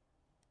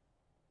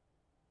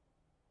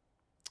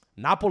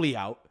 Napoli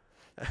out.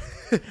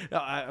 No,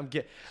 I'm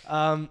kidding.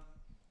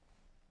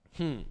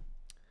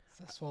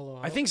 Sassuolo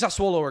out. I think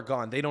Sassuolo are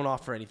gone. They don't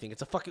offer anything.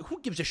 It's a fucking... Who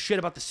gives a shit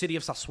about the city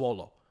of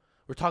Sassuolo?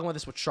 We were talking about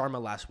this with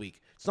Sharma last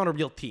week. It's not a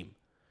real team.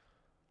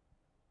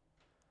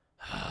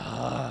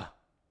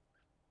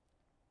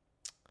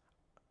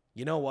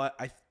 You know what?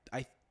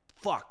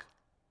 Fuck.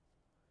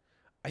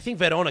 I think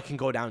Verona can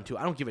go down too.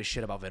 I don't give a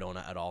shit about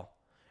Verona at all.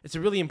 It's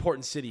a really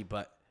important city,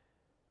 but...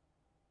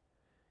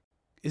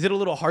 Is it a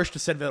little harsh to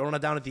send Verona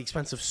down at the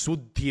expense of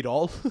Sud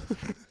Tirol?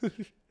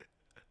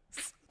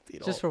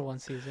 Just for one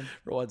season.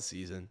 For one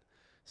season.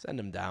 Send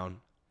them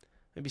down.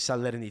 Maybe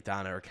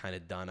Salernitana are kind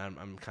of done.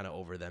 I'm kind of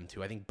over them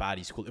too. I think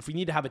Bari's cool. If we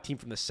need to have a team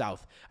from the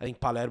south, I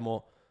think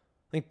Palermo,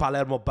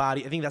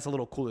 Bari. I think that's a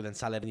little cooler than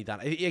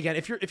Salernitana. Again,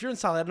 if you're in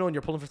Salerno and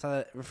you're pulling for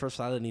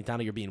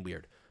Salernitana, you're being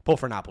weird. Pull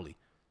for Napoli.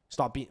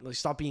 Stop being a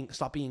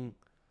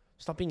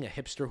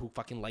hipster who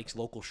fucking likes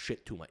local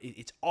shit too much.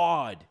 It's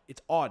odd.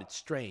 It's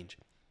strange.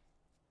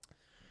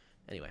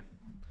 Anyway,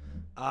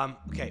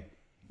 okay.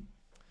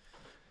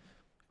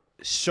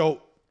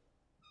 So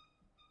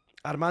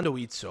Armando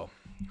Izzo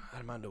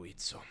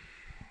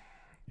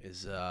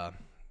is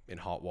in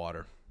hot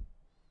water.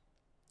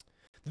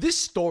 This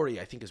story,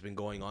 I think, has been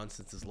going on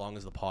since as long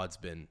as the pod's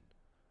been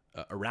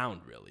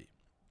around, really.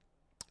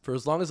 For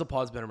as long as the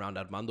pod's been around,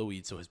 Armando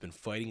Izzo has been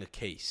fighting a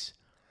case.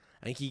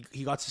 I think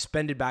he got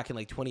suspended back in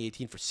like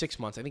 2018 for 6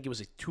 months. I think it was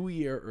a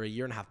 2-year or a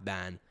year-and-a-half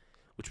ban,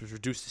 which was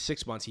reduced to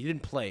 6 months. He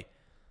didn't play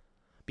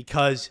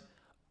because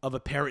of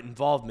apparent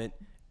involvement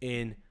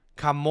in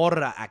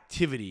Camorra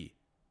activity.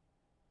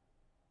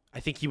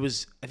 I think he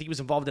was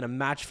involved in a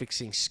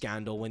match-fixing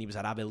scandal when he was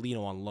at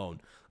Avellino on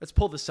loan. Let's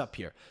pull this up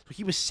here. So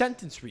he was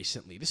sentenced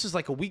recently. This is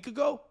like a week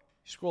ago.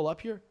 Scroll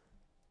up here.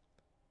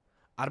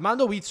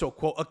 Armando Izzo,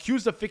 quote,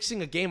 accused of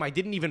fixing a game I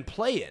didn't even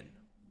play in.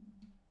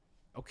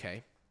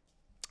 Okay.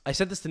 I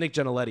sent this to Nick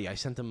Giannoletti. I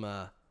sent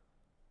Giannoletti,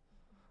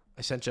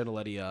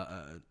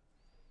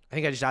 I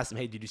think I just asked him,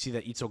 hey, did you see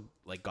that Izzo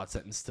got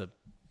sentenced to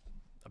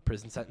a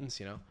prison sentence,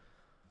 you know?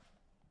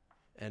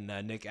 And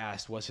Nick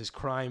asked, was his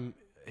crime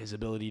his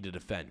ability to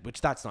defend?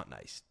 Which, that's not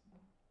nice.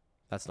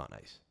 That's not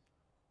nice.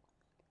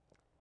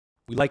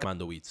 We like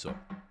Armando Izzo.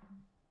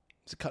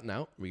 Is it cutting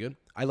out? Are we good?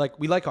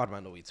 We like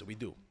Armando Izzo. We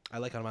do. I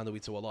like Armando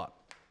Izzo a lot.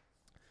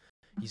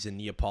 He's a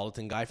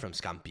Neapolitan guy from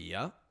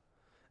Scampia.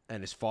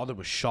 And his father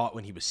was shot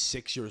when he was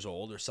 6 years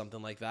old or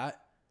something like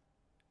that.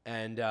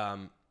 And,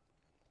 let's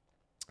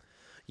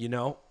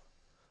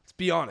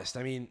be honest.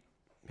 I mean,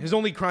 his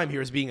only crime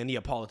here is being a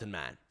Neapolitan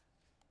man.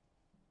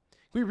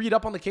 We read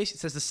up on the case. It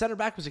says the center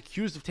back was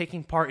accused of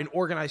taking part in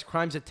organized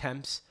crimes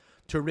attempts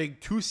to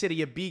rig 2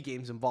 Serie B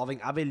games involving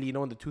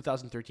Avellino in the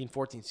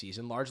 2013-14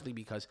 season, largely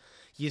because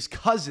he is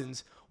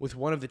cousins with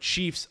one of the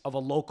chiefs of a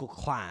local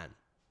clan.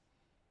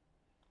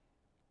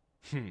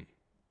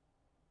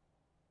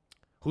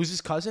 Who's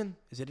his cousin?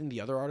 Is it in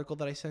the other article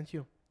that I sent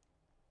you?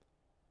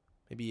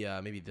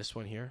 Maybe this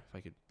one here, if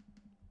I could.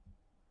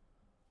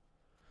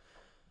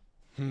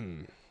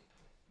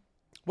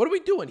 What are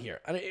we doing here?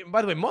 And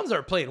by the way, Monza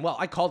are playing well.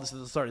 I called this at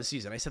the start of the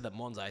season. I said that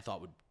Monza I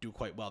thought would do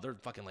quite well. They're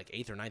fucking like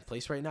 8th or 9th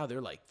place right now.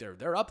 They're like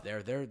they're up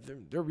there.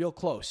 They're real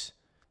close.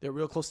 They're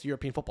real close to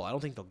European football. I don't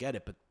think they'll get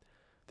it, but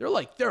they're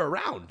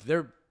around.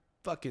 They're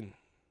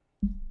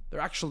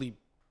actually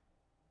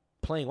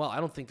playing well. I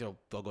don't think they'll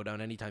go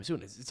down anytime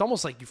soon. It's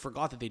almost like you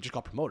forgot that they just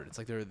got promoted. It's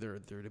like they're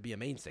to be a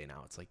mainstay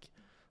now. It's like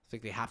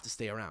they have to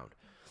stay around.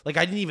 Like,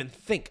 I didn't even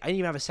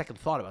have a second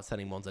thought about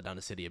sending Monza down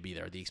to Serie B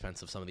there at the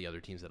expense of some of the other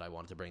teams that I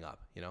wanted to bring up,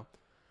 you know?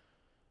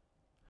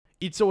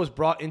 Izzo was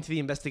brought into the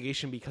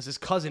investigation because his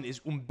cousin is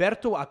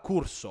Umberto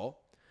Accurso,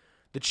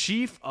 the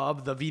chief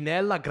of the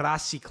Vinella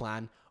Grassi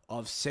clan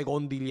of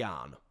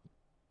Secondigliano.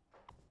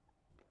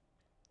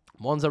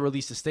 Monza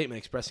released a statement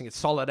expressing its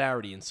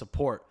solidarity and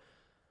support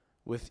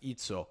with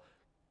Izzo.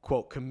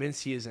 Quote,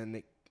 convinced he is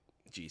an...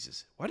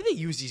 Jesus. Why do they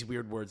use these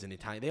weird words in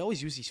Italian? They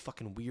always use these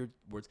fucking weird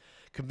words.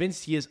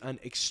 Convinced he is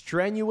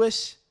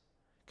extraneous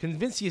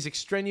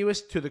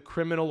to the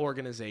criminal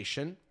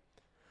organization.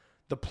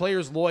 The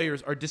player's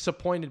lawyers are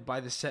disappointed by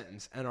the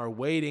sentence and are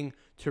waiting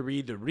to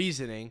read the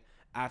reasoning,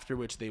 after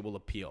which they will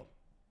appeal.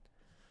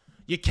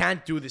 You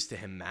can't do this to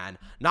him, man.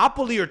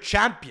 Napoli are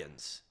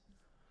champions.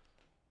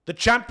 The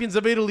champions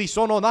of Italy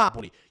sono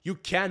Napoli. You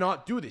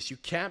cannot do this. You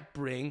can't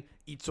bring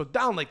Izzo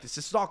down like this.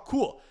 It's not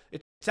cool.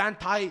 It's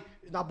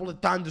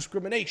anti-Napolitan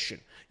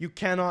discrimination. You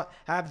cannot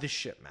have this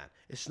shit, man.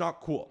 It's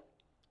not cool.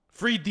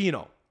 Free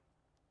Dino.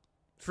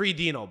 Free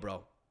Dino,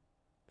 bro.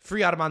 Free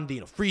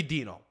Armandino. Free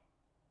Dino.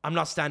 I'm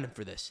not standing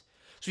for this.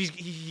 So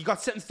he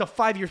got sentenced to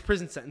 5 years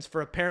prison sentence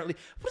for apparently...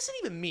 What does it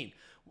even mean?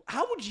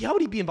 How would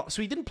he be involved?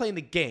 So he didn't play in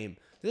the game.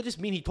 Does that just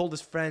mean he told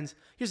his friends...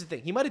 Here's the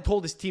thing. He might have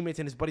told his teammates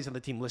and his buddies on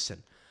the team,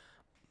 listen,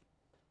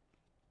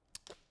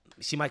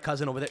 you see my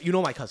cousin over there? You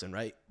know my cousin,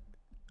 right?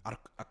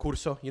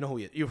 Accurso, you know who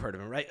he is. You've heard of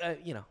him, right?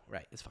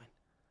 Right. It's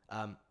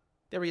fine.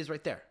 There he is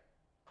right there.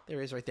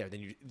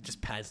 Then you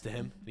just pans to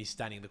him, and he's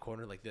standing in the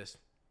corner like this.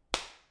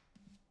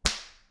 He's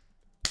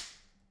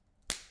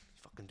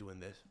fucking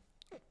doing this.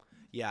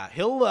 Yeah,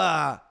 he'll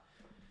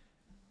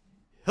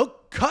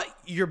cut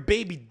your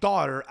baby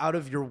daughter out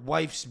of your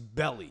wife's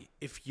belly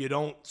if you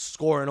don't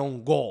score an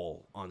own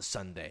goal on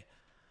Sunday.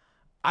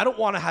 I don't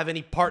want to have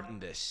any part in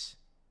this,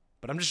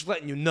 but I'm just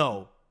letting you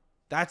know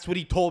that's what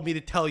he told me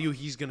to tell you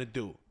he's going to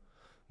do.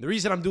 The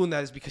reason I'm doing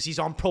that is because he's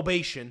on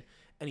probation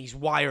and he's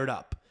wired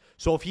up.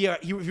 So if he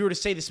were to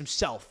say this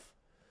himself,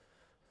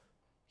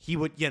 he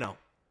would,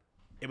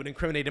 it would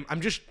incriminate him.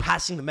 I'm just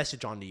passing the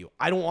message on to you.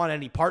 I don't want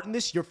any part in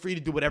this. You're free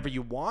to do whatever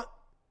you want.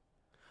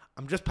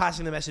 I'm just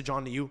passing the message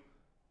on to you.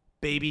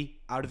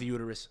 Baby out of the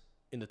uterus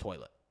in the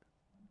toilet.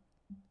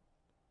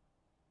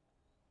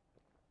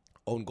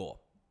 Own goal.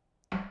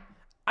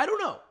 I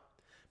don't know.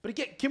 But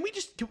again,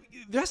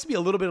 there has to be a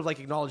little bit of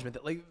acknowledgement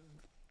that there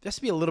has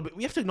to be a little bit,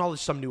 we have to acknowledge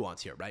some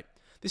nuance here, right?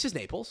 This is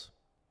Naples,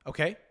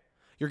 okay?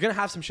 You're going to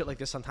have some shit like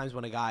this sometimes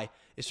when a guy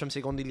is from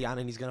Secondigliano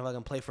and he's going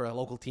to play for a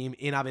local team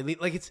in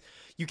Avellino.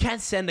 You can't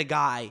send a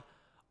guy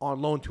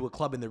on loan to a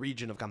club in the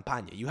region of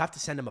Campania. You have to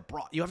send him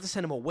abroad. You have to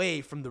send him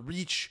away from the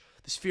reach,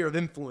 the sphere of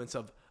influence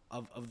of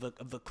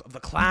the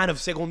clan of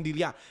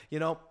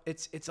Secondigliano.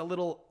 It's a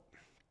little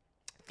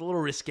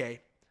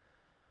risque.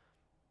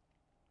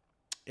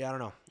 Yeah, I don't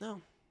know.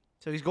 No.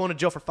 So he's going to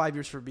jail for 5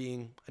 years for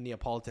being a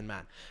Neapolitan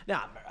man.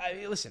 Now,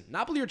 listen,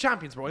 Napoli are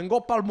champions, bro. In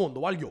Coppa al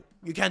Mondo,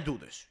 you can't do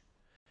this.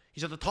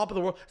 He's at the top of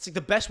the world. It's like the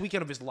best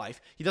weekend of his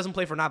life. He doesn't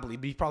play for Napoli,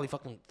 but he probably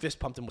fucking fist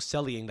pumped and was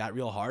selling that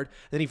real hard.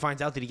 Then he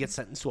finds out that he gets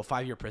sentenced to a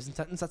 5-year prison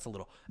sentence. That's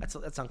unclear.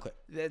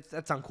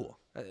 That's uncool.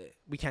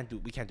 We can't do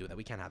that.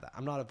 We can't have that.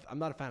 I'm not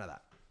a fan of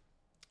that.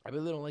 I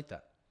really don't like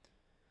that.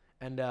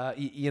 And I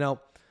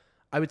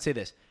would say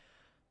this.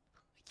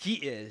 He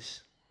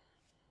is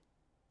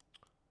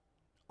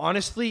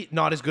honestly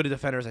not as good a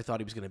defender as I thought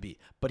he was going to be.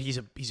 But he's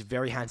a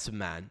very handsome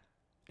man,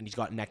 and he's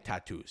got neck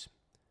tattoos.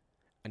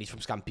 And he's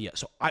from Scampia.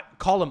 So I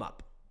call him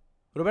up.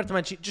 Roberto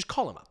Mancini, just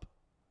call him up.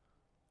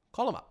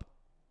 Call him up.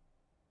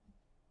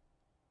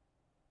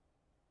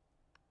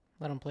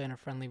 Let him play in a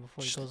friendly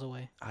before he goes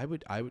away. I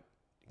would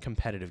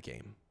competitive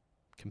game.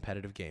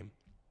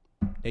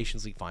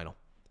 Nations League final.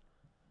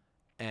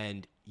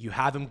 And you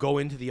have him go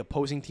into the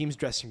opposing team's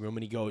dressing room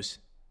and he goes,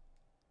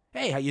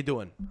 "Hey, how you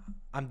doing?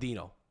 I'm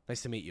Dino.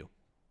 Nice to meet you.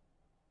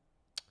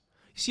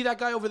 You see that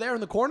guy over there in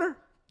the corner?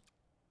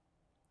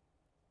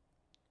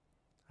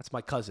 That's my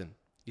cousin.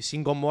 You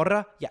seen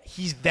Gomorra? Yeah,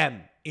 he's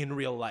them in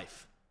real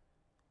life.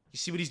 You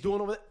see what he's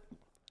doing over there?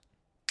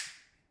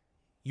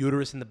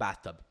 Uterus in the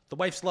bathtub. The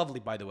wife's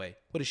lovely, by the way.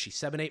 What is she,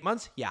 7-8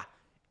 months? Yeah.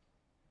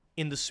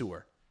 In the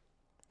sewer.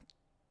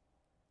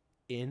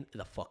 In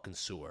the fucking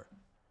sewer.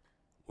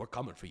 We're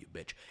coming for you,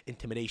 bitch.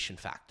 Intimidation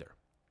factor.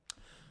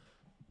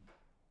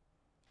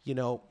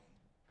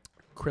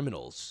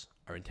 criminals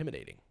are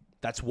intimidating.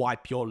 That's why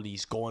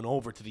Pioli's going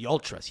over to the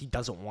Ultras. He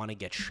doesn't want to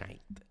get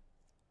shanked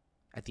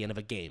at the end of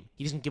a game.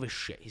 He doesn't give a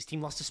shit. His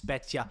team lost to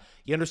Spezia.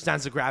 He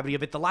understands the gravity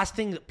of it. The last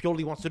thing that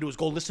Pioli wants to do is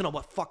go listen to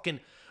what fucking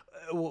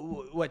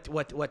what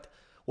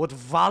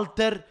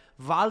Walter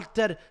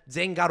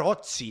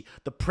Zengarozzi,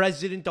 the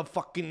president of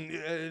fucking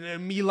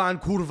Milan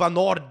Curva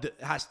Nord,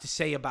 has to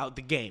say about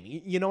the game.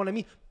 You know what I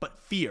mean? But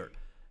fear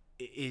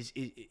is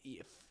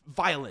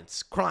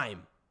violence,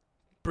 crime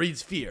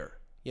breeds fear.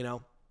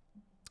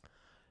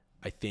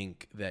 I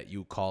think that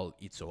you call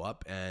Izzo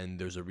up and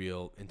there's a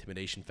real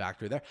intimidation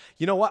factor there.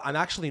 You know what? I'm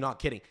actually not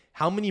kidding.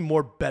 How many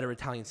more better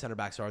Italian center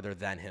backs are there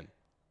than him?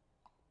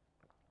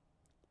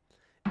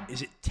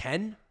 Is it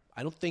 10?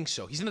 I don't think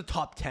so. He's in the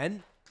top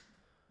 10.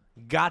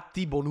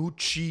 Gatti,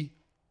 Bonucci,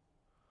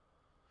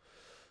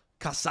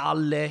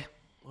 Casale,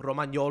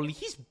 Romagnoli.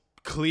 He's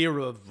clear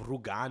of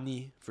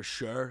Rugani for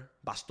sure.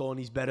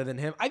 Bastoni's better than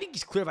him. I think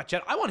he's clear of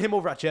Acerbi. I want him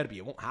over Acerbi.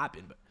 It won't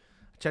happen, but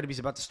Acerbi's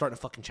about to start in a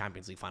fucking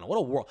Champions League final. What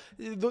a world.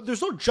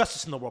 There's no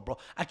justice in the world, bro.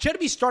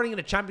 Acerbi's starting in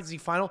a Champions League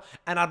final,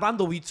 and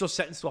Armando Izzo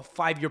sentenced to a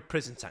 5-year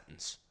prison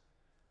sentence.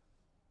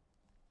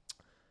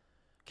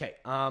 Okay,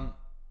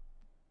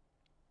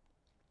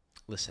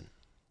 listen.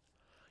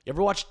 You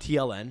ever watch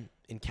TLN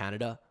in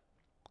Canada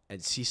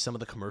and see some of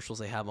the commercials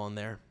they have on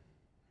there?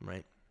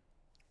 Right?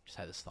 Just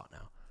had this thought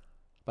now.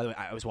 By the way,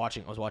 I was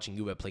watching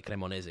Juve play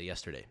Cremonese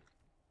yesterday.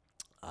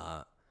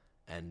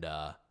 And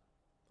I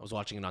was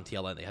watching it on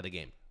TLN. They had the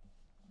game.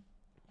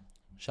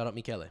 Shout out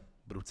Michele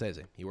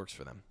Bruzzese. He works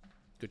for them.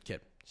 Good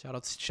kid. Shout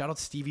out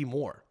Stevie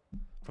Moore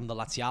from the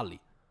Laziali,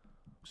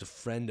 who's a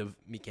friend of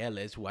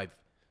Michele's, who I've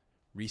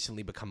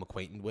recently become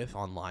acquainted with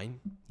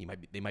online.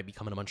 They might be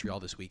coming to Montreal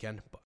this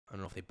weekend, but I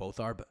don't know if they both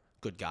are, but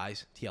good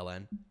guys,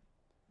 TLN.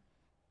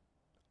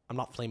 I'm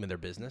not flaming their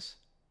business.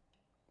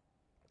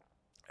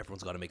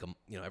 Everyone's got to make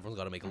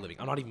a living.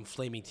 I'm not even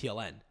flaming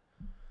TLN.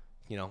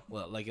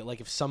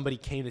 Like if somebody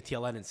came to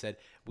TLN and said,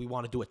 "We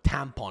want to do a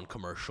tampon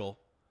commercial,"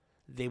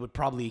 they would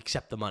probably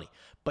accept the money.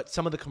 But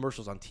some of the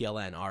commercials on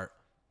TLN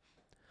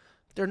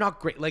they're not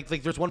great. Like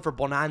there's one for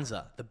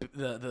Bonanza,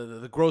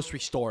 the grocery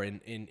store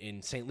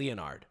in St.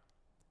 Leonard.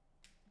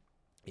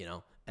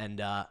 And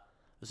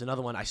there's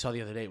another one I saw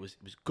the other day. It was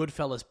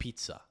Goodfellas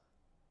Pizza.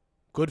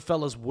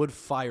 Goodfellas Wood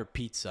Fire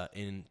Pizza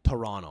in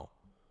Toronto.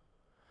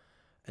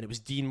 And it was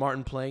Dean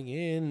Martin playing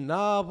in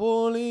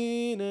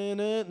Napoli, na,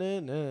 na, na,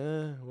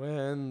 na,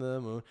 when the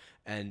moon.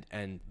 And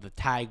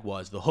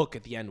the hook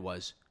at the end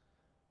was,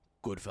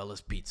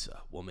 Goodfellas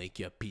Pizza will make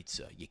you a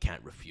pizza you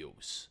can't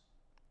refuse.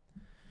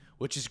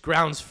 Which is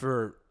grounds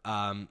for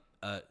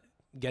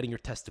getting your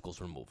testicles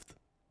removed.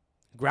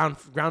 Ground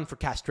for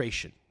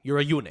castration. You're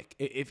a eunuch.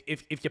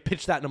 If you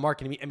pitch that in a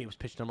marketing meeting, it was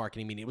pitched in a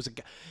marketing meeting. It was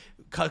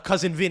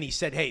cousin Vinny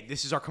said, "Hey,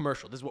 this is our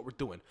commercial. This is what we're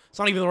doing." It's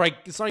not even the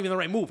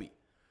right movie.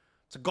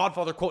 It's a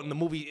Godfather quote in the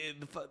movie.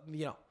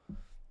 The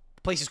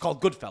place is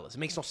called Goodfellas. It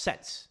makes no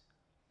sense.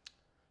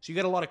 So you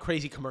get a lot of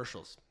crazy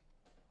commercials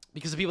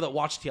because the people that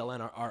watch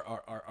TLN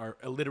are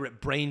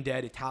illiterate, brain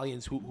dead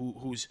Italians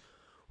whose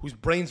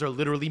brains are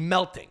literally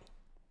melting.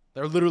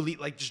 They're literally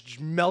like just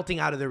melting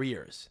out of their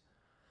ears.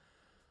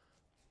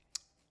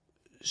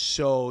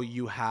 So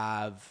you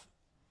have,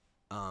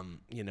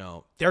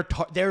 they're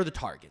the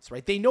targets,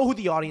 right? They know who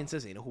the audience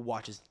is. They know who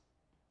watches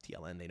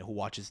TLN. They know who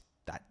watches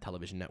that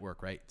television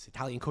network, right? It's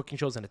Italian cooking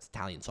shows and it's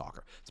Italian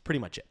soccer. It's pretty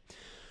much it.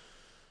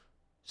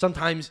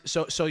 Sometimes,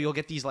 so you'll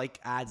get these like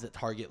ads that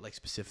target like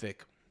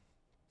specific,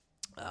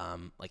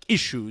 like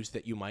issues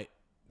that you might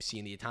see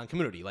in the Italian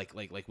community. Like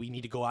we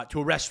need to go out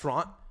to a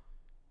restaurant,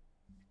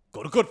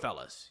 go to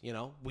Goodfellas.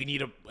 We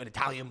need an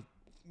Italian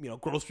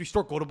grocery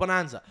store, go to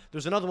Bonanza.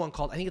 There's another one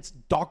called, I think it's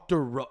I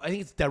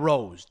think it's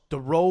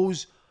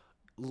DeRose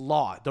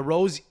Law.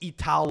 DeRose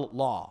Ital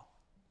Law.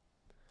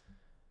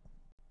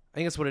 I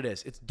think that's what it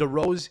is. It's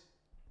DeRose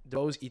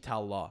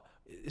Ital Law.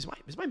 Is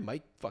my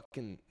mic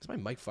fucking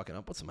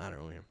up? What's the matter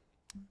over here?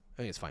 I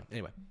think it's fine.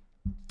 Anyway,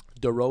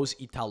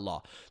 DeRose Ital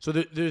Law. So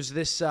there's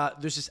this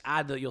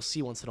ad that you'll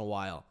see once in a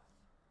while.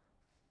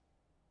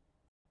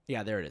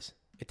 Yeah, there it is.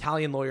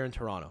 Italian lawyer in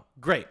Toronto.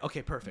 Great.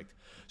 Okay, perfect.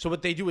 So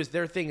what they do is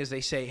their thing is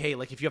they say, hey,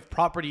 like if you have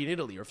property in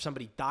Italy or if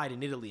somebody died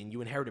in Italy and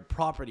you inherited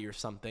property or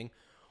something,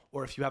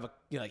 or if you have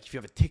if you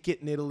have a ticket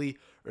in Italy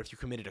or if you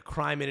committed a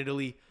crime in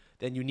Italy,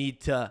 then you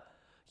need to,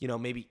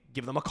 maybe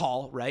give them a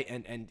call, right?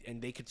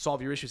 And they could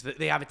solve your issues.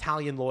 They have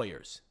Italian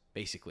lawyers,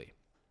 basically.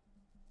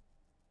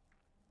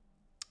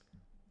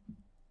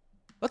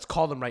 Let's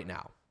call them right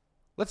now.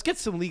 Let's get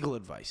some legal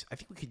advice. I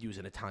think we could use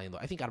an Italian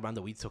lawyer. I think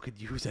Armando Izzo could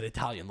use an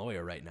Italian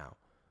lawyer right now.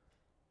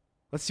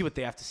 Let's see what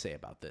they have to say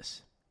about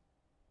this.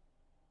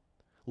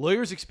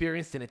 Lawyers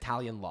experienced in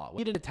Italian law.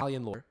 When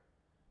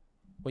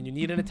you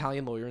need an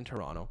Italian lawyer in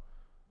Toronto,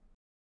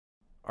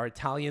 our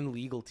Italian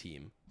legal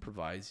team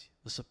provides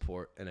the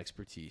support and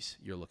expertise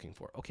you're looking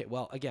for. Okay,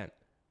 well, again,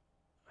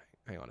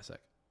 hang on a sec.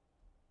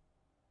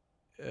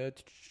 My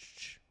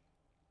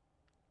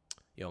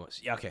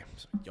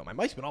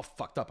mic's been all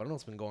fucked up. I don't know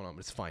what's been going on,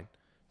 but it's fine.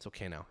 It's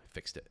okay now. I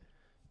fixed it.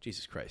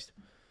 Jesus Christ.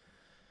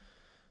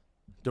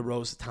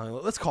 DeRose Italian.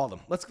 Let's call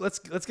them. Let's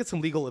get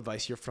some legal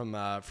advice here from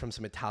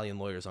some Italian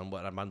lawyers on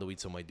what Armando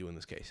Izzo might do in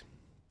this case.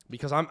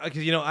 Because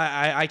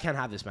I can't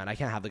have this, man. I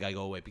can't have the guy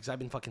go away because I've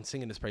been fucking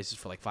singing his praises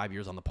for like 5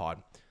 years on the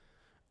pod,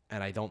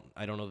 and I don't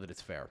know that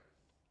it's fair.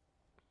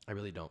 I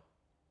really don't.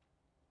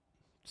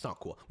 It's not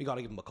cool. We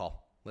gotta give him a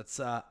call. Let's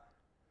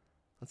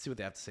see what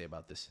they have to say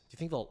about this. Do you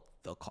think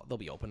they'll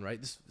be open, right?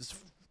 This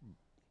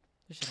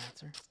They should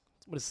answer.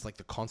 what is this, like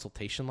the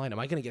consultation line? Am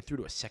I gonna get through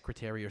to a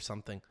secretary or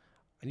something?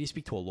 I need to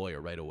speak to a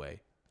lawyer right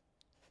away.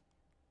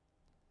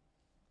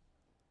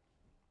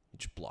 You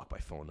just block my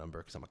phone number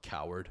because I'm a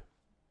coward.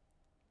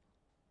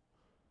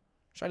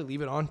 Should I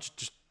leave it on?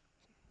 Just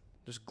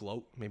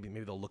gloat. Maybe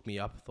they'll look me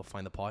up. They'll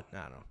find the pod.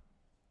 I don't know.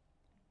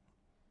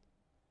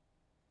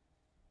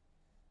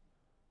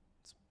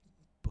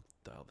 Let's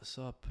dial this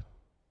up.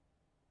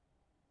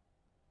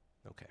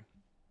 Okay.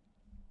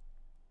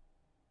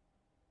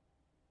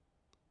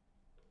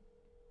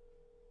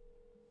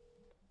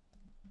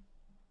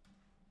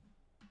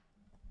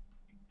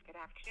 Good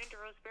afternoon,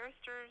 DeRose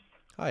Barristers.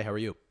 Hi, how are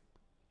you?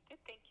 Good,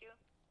 thank you.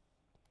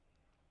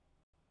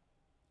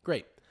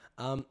 Great.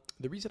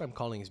 The reason I'm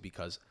calling is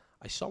because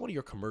I saw one of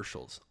your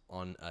commercials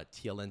on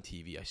TLN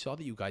TV. I saw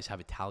that you guys have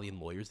Italian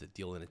lawyers that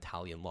deal in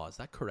Italian law. Is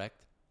that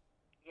correct?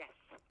 Yes.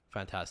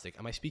 Fantastic.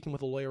 Am I speaking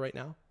with a lawyer right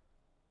now?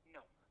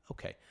 No.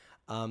 Okay.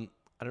 I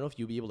don't know if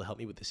you'll be able to help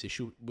me with this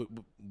issue.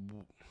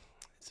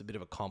 It's a bit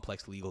of a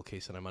complex legal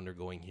case that I'm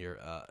undergoing here.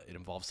 It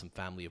involves some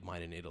family of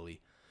mine in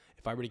Italy.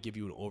 If I were to give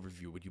you an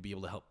overview, would you be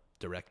able to help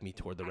direct me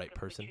toward the right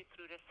person? I can put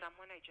you through to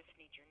someone. I just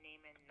need your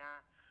name and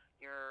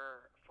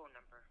your phone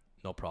number.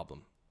 No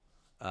problem.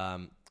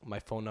 My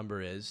phone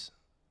number is...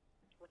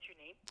 What's your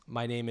name?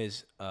 My name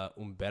is Umberto,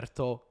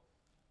 Umberto.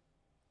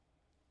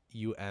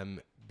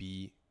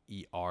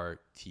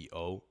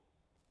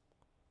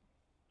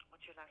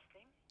 What's your last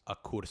name?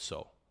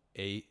 Accurso,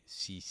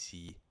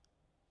 AccuRso.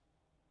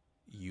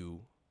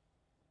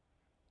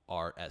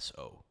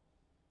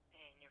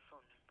 And your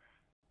phone number.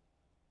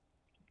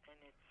 And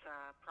it's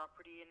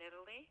property in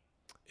Italy?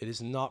 It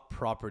is not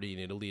property in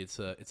Italy. It's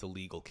a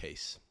legal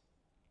case.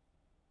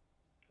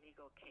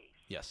 Legal case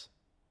Yes.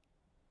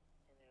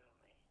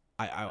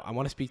 in Italy. I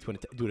want to speak to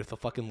dude. If the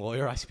fucking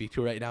lawyer I speak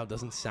to right now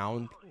doesn't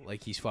sound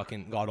like he's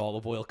fucking got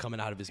olive oil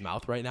coming out of his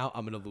mouth right now,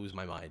 I'm gonna lose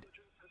my mind.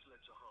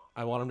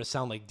 I want him to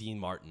sound like Dean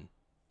Martin.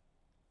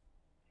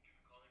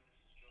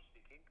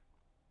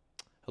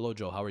 Hello,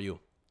 Joe. How are you?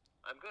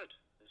 I'm good.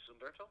 This is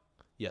Umberto.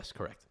 Yes,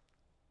 correct.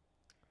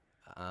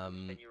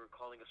 And you were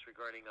calling us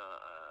regarding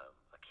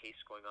a case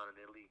going on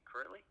in Italy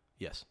currently?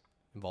 Yes,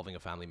 involving a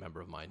family member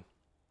of mine.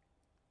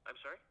 I'm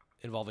sorry?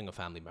 Involving a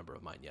family member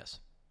of mine. Yes.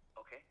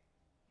 Okay.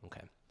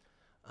 Okay.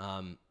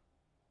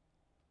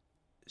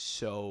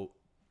 So,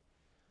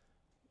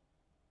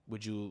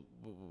 would you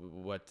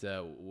what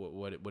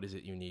is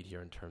it you need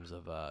here in terms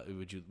of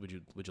would you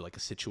like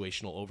a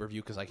situational overview?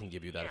 Because I can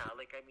give you that. Yeah,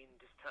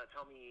 just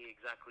tell me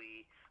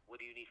exactly what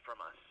do you need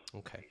from us.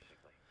 Okay. Basically.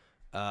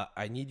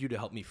 I need you to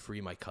help me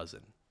free my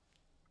cousin.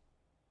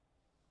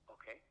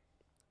 Okay.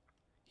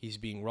 He's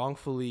being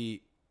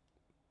wrongfully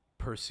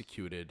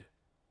persecuted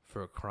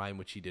for a crime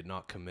which he did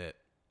not commit.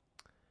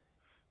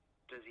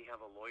 Does he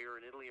have a lawyer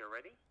in Italy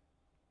already?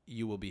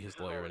 You will be his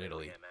lawyer in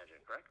Italy. I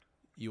imagine, correct?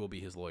 You will be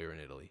his lawyer in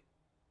Italy.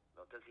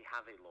 No, does he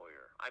have a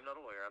lawyer? I'm not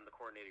a lawyer. I'm the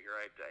coordinator here.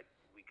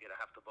 We could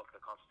have to book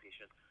the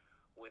consultation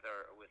with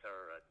our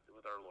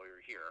lawyer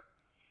here.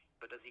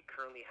 But does he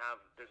currently have?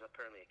 There's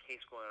apparently a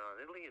case going on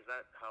in Italy. Is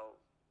that how?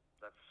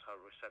 That's how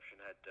reception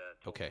had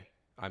told Okay.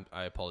 me.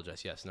 I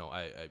apologize. Yes. No.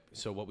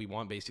 So what we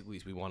want basically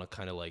is we want to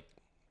kind of like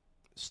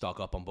stock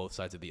up on both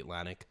sides of the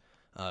Atlantic.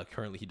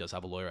 Currently, he does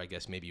have a lawyer. I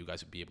guess maybe you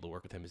guys would be able to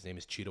work with him. His name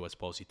is Ciro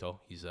Esposito.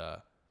 He's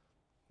the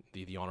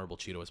Honorable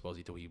Ciro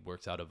Esposito. He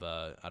works out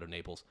of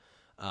Naples.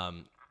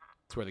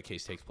 It's where the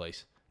case takes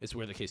place. It's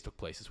where the case took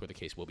place. It's where the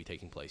case will be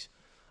taking place.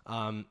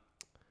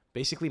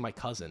 Basically, my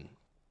cousin's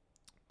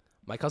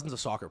a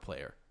soccer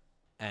player,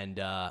 and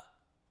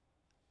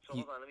So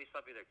hold on, let me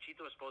stop you there.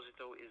 Ciro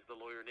Esposito is the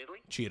lawyer in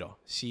Italy? Ciro,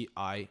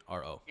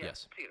 Ciro. Yeah,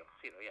 Yes. Ciro,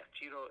 yeah.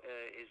 Ciro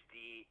is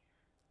the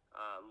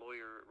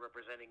lawyer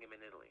representing him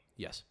in Italy.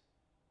 Yes.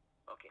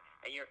 Okay.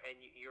 And your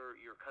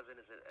cousin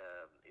is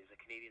a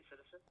Canadian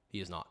citizen? He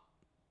is not.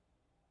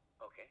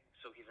 Okay.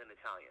 So he's an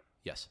Italian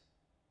Yes.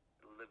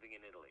 living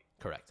in Italy.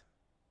 Correct.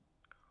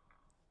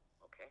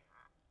 Okay.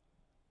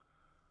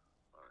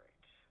 All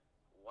right.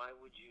 Why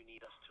would you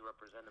need us to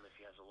represent him if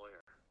he has a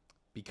lawyer?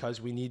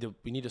 Because we need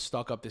to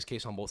stock up this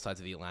case on both sides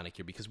of the Atlantic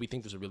here, because we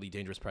think there's a really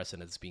dangerous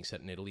precedent that's being set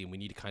in Italy, and we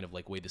need to kind of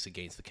like weigh this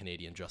against the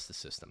Canadian justice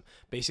system.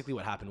 Basically,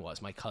 what happened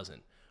was my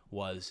cousin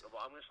was.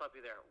 Well, I'm going to stop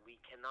you there. We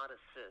cannot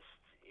assist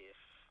if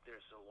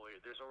there's a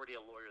lawyer. There's already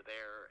a lawyer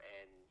there,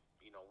 and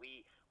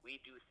we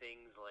do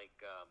things like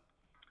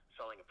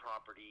selling of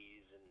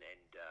properties and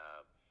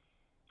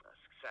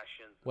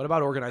successions. What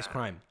about organized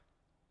crime?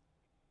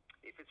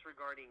 If it's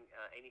regarding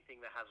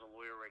anything that has a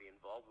lawyer already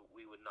involved,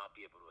 we would not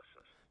be able to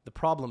assist. The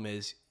problem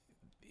is,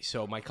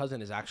 so my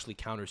cousin is actually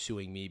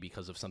countersuing me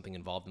because of something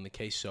involved in the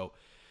case. So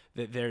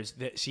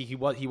See, he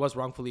was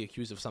wrongfully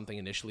accused of something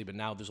initially, but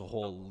now there's a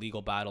whole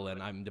legal battle,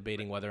 and I'm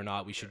debating whether or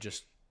not we should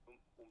just.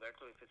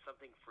 Umberto, if it's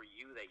something for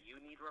you that you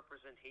need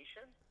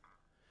representation,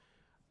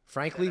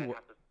 Frankly, then I'd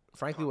have to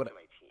frankly, talk what to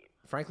my team.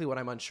 frankly, what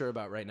I'm unsure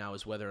about right now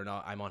is whether or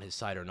not I'm on his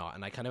side or not,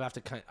 and I kind of have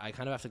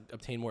to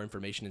obtain more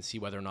information and see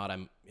whether or not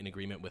I'm in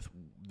agreement with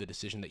the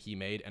decision that he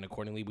made, and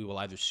accordingly, we will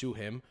either sue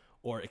him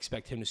or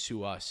expect him to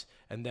sue us,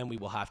 and then we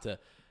will have to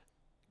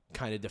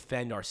kind of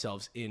defend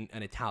ourselves in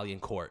an Italian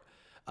court.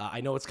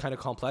 I know it's kind of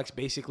complex.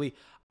 Basically,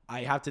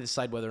 I have to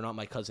decide whether or not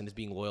my cousin is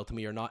being loyal to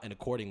me or not, and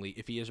accordingly,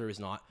 if he is or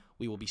is not,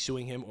 we will be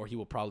suing him, or he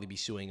will probably be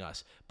suing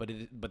us. But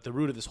the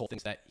root of this whole thing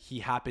is that he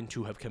happened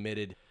to have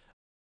committed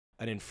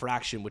an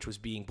infraction which was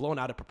being blown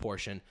out of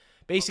proportion.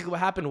 Basically, what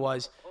happened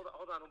was... Hold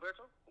on,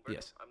 Umberto.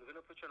 Yes. I'm going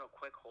to put you on a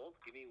quick hold.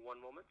 Give me 1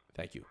 moment.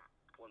 Thank you.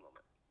 1 moment.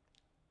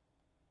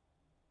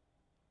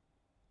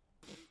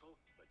 People,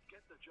 but get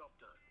the job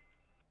done.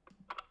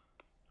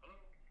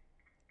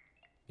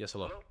 Yes,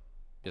 hello. Hello?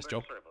 Yes,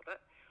 Umberto, Joe? Sorry about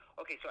that.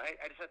 Okay, so I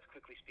just have to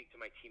quickly speak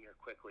to my team here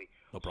quickly.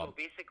 No problem.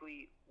 So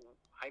basically,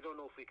 I don't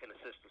know if we can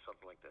assist with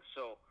something like this.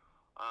 So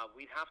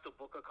we'd have to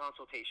book a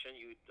consultation.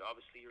 You're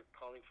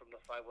calling from the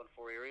 514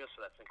 area,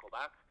 so that's in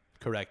Quebec.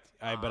 Correct.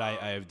 I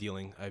have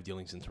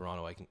dealings in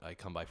Toronto. I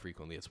come by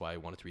frequently. That's why I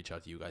wanted to reach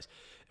out to you guys.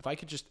 If I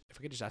could just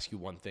ask you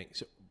one thing.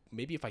 So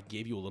maybe if I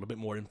gave you a little bit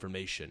more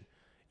information,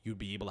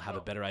 you'd be able to have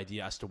a better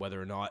idea as to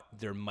whether or not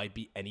there might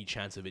be any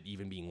chance of it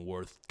even being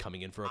worth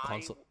coming in for a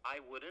consult.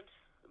 I wouldn't.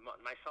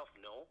 Myself,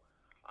 no.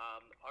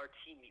 Our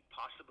team,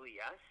 possibly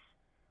yes.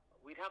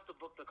 We'd have to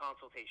book the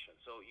consultation.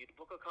 So you'd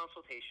book a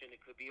consultation. It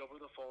could be over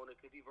the phone. It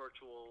could be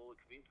virtual. It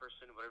could be in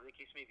person, whatever the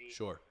case may be.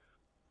 Sure.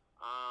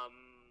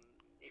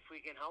 If we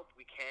can help,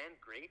 we can.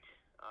 Great.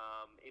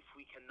 If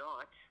we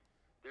cannot,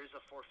 there's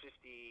a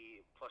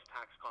 $450 plus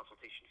tax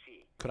consultation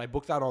fee. Could I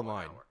book that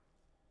online?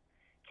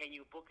 Can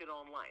you book it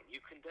online? You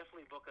can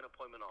definitely book an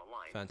appointment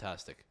online.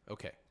 Fantastic.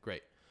 Okay,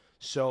 great.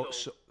 So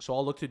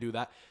I'll look to do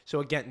that.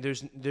 So again,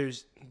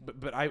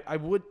 but I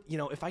would,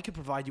 if I could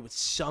provide you with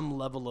some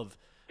level of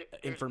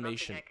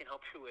information. There's nothing I can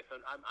help you with.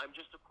 I'm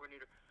just a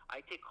coordinator.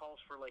 I take calls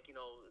for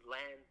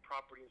land,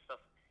 property, and stuff.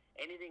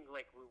 Anything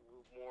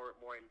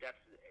more in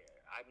depth.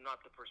 I'm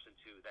not the person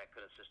that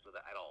could assist with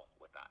that at all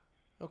with that.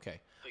 Okay.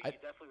 So you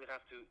definitely would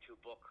have to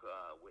book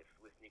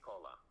with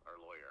Nicola, our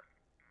lawyer.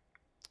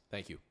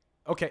 Thank you.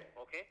 Okay.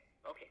 Okay.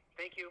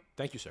 Thank you.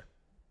 Thank you, sir.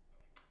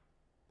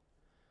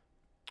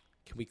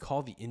 Can we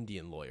call the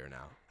Indian lawyer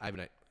now?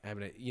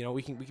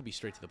 We can be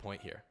straight to the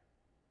point here.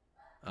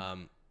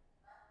 Hang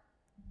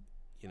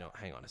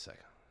on a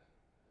second.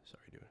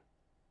 Sorry, dude.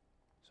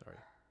 Sorry.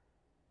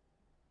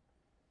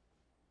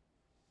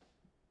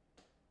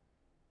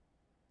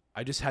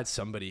 I just had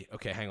somebody.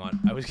 Okay, hang on.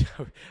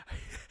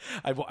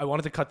 I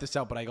wanted to cut this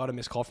out, but I got a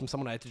missed call from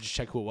someone. I had to just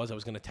check who it was. I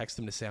was going to text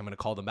them to say I'm going to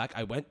call them back.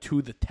 I went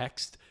to the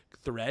text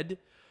thread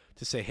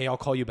to say, hey, I'll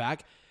call you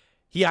back.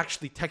 He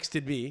actually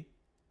texted me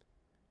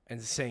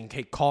and saying,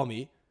 hey, call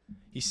me.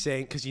 He's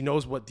saying, because he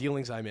knows what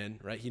dealings I'm in,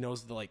 right? He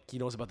knows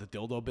about the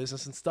dildo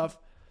business and stuff.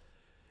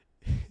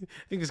 I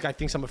think this guy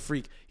thinks I'm a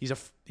freak. He's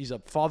a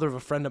father of a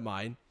friend of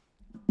mine.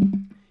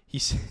 He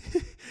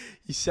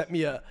sent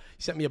me a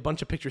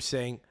bunch of pictures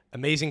saying,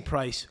 amazing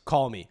price,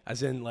 call me.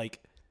 As in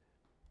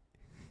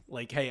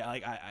hey,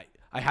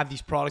 I have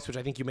these products which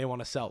I think you may want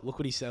to sell. Look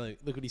what he's selling.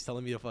 Look what he's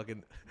telling me to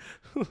fucking.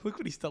 Look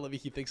what he's telling me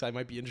he thinks I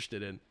might be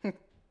interested in.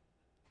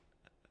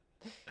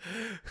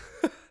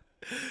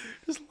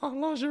 Just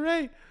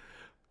lingerie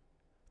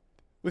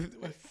with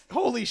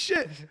holy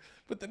shit,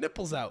 with the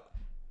nipples out.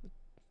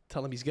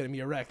 Tell him he's getting me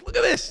erect. Look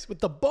at this with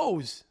the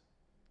bows.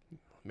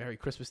 Merry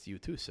Christmas to you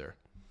too, sir.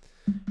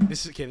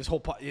 This is okay. This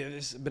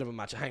is a bit of a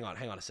match. Hang on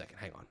a second.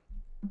 Hang on.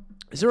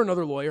 Is there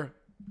another lawyer?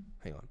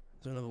 Hang on.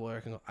 Is there another lawyer I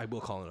can go? I will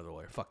call another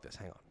lawyer. Fuck this.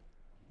 Hang on.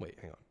 Wait.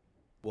 Hang on.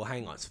 Well,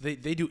 hang on. So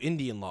they do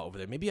Indian law over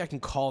there. Maybe I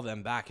can call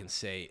them back and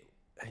say,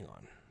 hang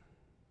on.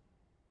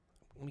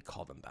 Let me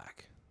call them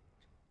back.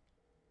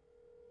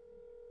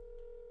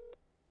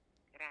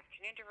 Good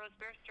afternoon to Rose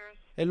Bearsters.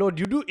 Hello.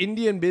 Do you do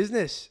Indian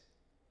business?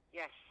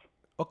 Yes.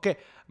 Okay.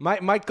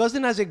 My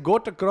cousin has a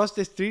goat across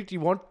the street. He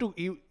want to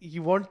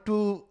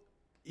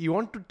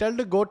tell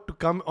the goat to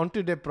come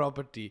onto their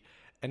property,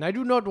 and I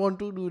do not want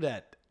to do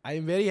that.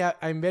 I'm very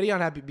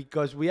unhappy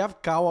because we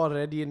have cow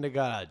already in the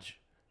garage,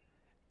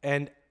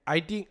 and I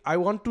think I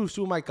want to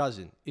sue my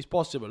cousin. Is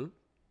possible?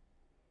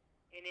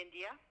 In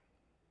India?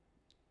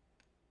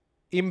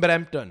 In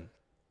Brampton.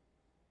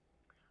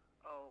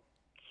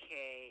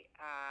 Okay.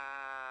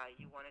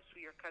 You want to sue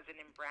your cousin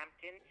in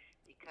Brampton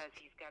because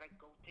he's got a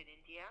goat in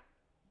India?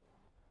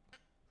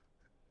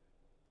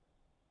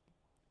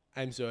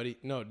 I'm sorry.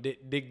 No,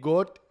 the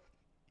goat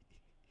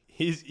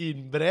is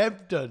in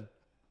Brampton.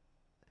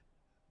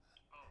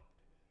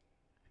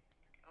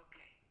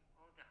 Okay.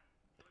 Hold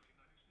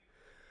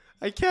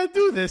on. I can't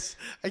do this.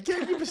 I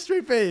can't keep a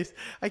straight face.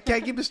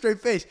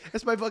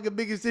 That's my fucking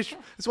biggest issue.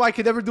 That's why I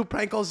could never do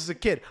prank calls as a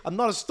kid. I'm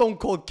not a stone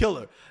cold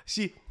killer.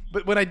 See,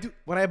 But when I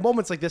have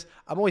moments like this,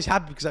 I'm always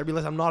happy because I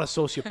realize I'm not a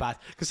sociopath.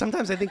 Because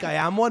sometimes I think I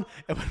am one,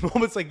 and when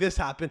moments like this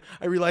happen,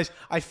 I realize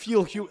I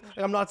feel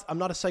I'm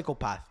not a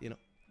psychopath. You know.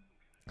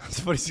 It's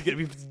funny to get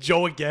me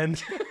Joe again.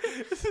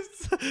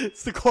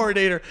 It's the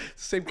coordinator,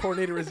 it's the same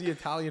coordinator as the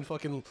Italian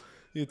lawyer.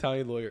 But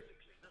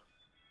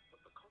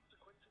the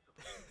consequences of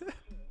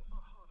a fall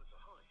are harder to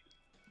hide.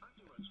 As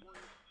you as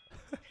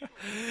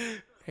lawyers,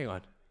 Hang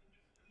on. falls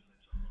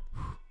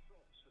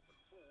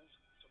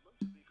to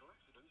motor vehicle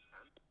accidents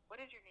and What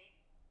is your name?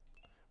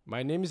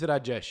 My name is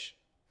Rajesh.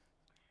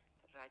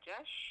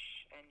 Rajesh,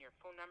 and your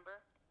phone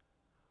number?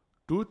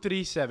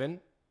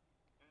 237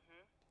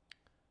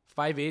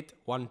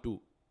 5812.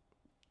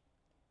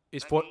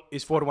 Is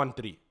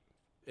 413.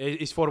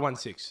 Is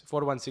 416.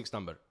 416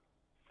 number.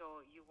 So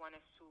you want to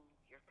sue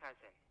your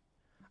cousin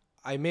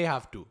I may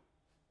have to.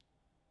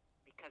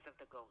 because of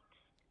the goat?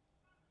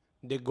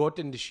 The goat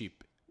and the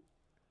sheep.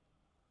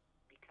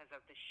 Because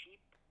of the sheep?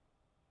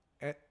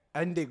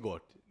 And the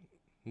goat.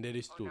 There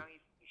is Oh, two. now he's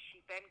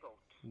sheep and goat.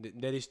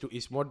 There is two.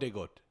 It's more the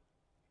goat.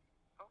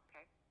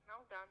 Okay,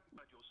 now done. and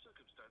your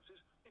circumstances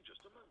in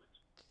just a moment.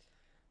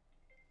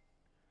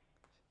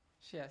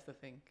 She has to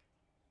think.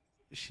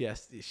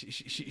 She's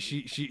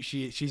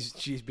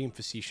being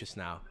facetious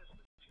now.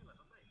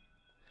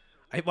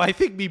 I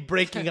think me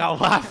breaking out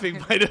laughing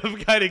might have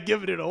kind of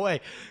given it away.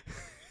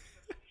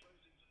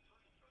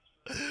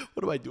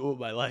 What do I do with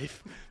my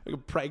life? Like a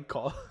prank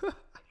call.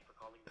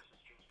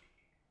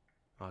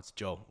 Oh, it's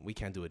Joe. We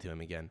can't do it to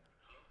him again.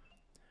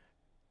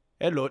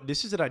 Hello,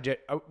 this is Rajesh.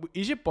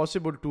 Is it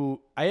possible to?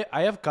 I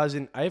have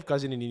cousin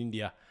in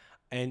India,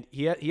 and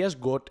he has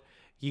goat.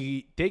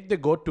 He take the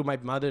goat to my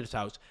mother's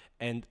house,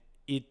 and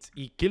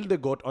he killed the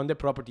goat on the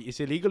property.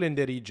 It's illegal in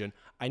the region.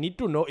 I need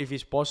to know if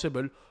it's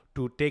possible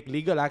to take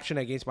legal action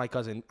against my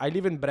cousin. I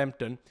live in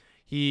Brampton.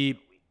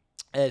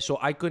 So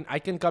I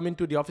can come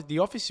into the office. The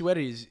office where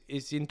is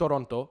in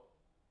Toronto.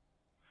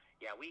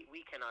 Yeah, we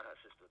cannot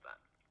assist with that.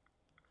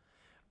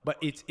 But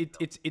it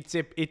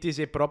is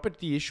a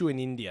property issue in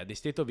India, the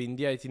state of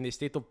India. It's in the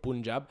state of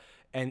Punjab,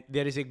 and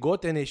there is a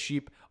goat and a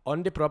sheep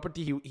on the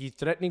property. He's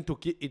threatening to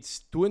kill. It's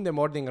 2 a.m.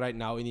 right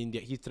now in India.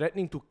 He's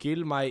threatening to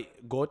kill my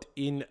goat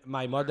in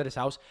my mother's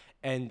house.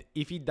 And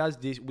if he does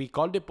this, we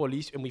call the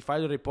police and we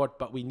file a report.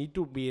 But we need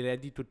to be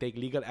ready to take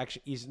legal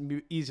action. He's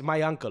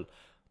my uncle.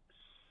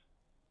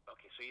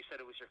 Okay, so you said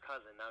it was your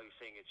cousin. Now you're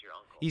saying it's your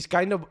uncle.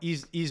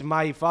 He's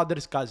my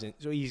father's cousin.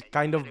 So he's And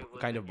kind you of said it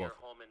was kind in of both. Your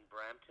home in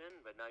Brampton,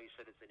 but now you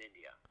said it's in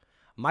India.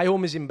 My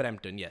home is in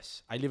Brampton.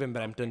 Yes, I live in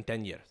Brampton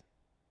 10 years.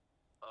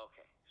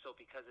 Okay, so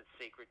because it's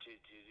sacred to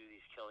do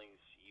these killings,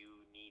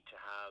 you need to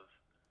have.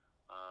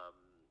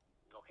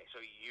 Okay, so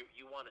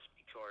you want to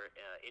speak to our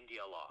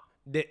India law.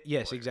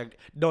 Yes, exactly.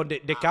 No,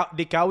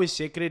 the cow is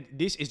sacred.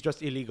 This is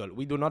just illegal.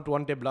 We do not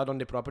want the blood on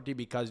the property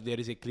because there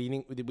is a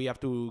cleaning. We have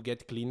to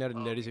get cleaner,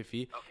 and there is a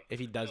fee. Okay. If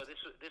he does, So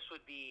this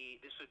would be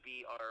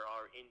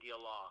our India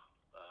law.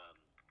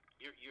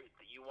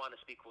 You want to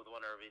speak with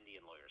one of our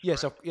Indian lawyers?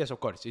 yes, correct? yes, of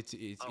course. It's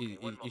Okay,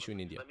 one moment. issue in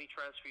India. Let me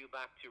transfer you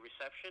back to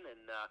reception, and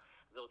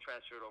they'll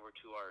transfer it over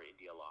to our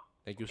India law.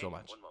 Thank you so Okay,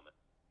 much. One moment.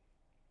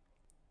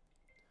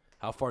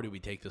 How far do we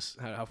take this?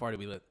 How far do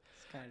we let?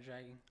 It's kind of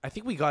dragging. I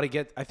think we gotta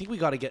get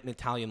an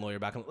Italian lawyer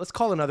back. Let's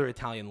call another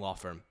Italian law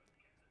firm.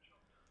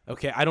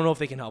 Okay, I don't know if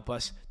they can help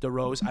us. The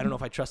Rose. I don't know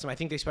if I trust them. I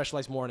think they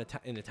specialize more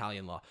in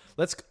Italian law.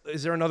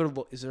 Is there another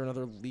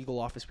legal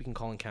office we can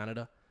call in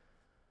Canada?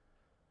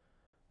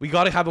 We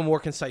got to have a more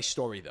concise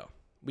story though.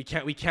 We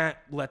can't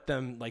let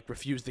them like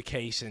refuse the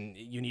case and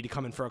you need to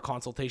come in for a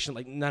consultation.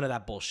 Like none of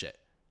that bullshit.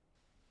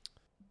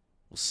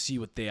 We'll see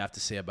what they have to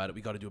say about it.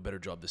 We got to do a better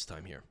job this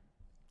time here.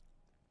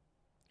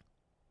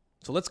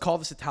 So let's call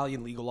this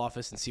Italian legal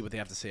office and see what they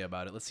have to say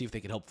about it. Let's see if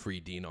they can help free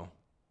Dino.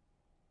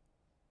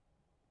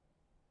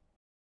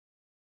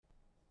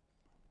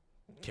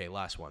 Okay,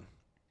 last one.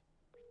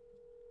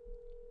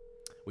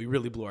 We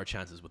really blew our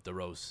chances with the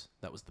Rose.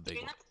 That was the big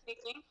one.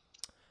 Speaking.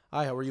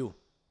 Hi, how are you?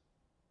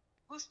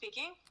 Who's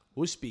speaking?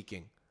 Who's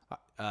speaking?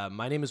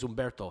 My name is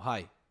Umberto.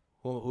 Hi.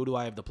 Who do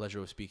I have the pleasure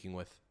of speaking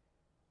with?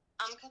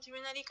 I'm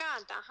Caterina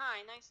Ricarda.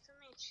 Hi, nice to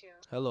meet you.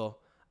 Hello.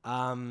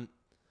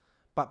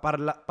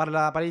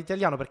 Parla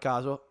italiano per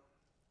caso?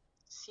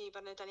 Sì,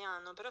 parlo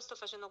italiano, però sto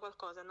facendo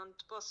qualcosa, non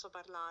posso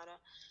parlare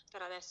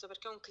per adesso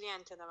perché ho un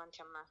cliente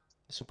davanti a me.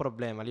 Nessun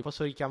problema. Li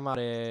posso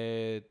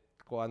richiamare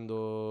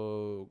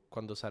quando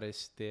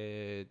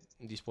sareste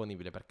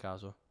disponibile per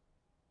caso?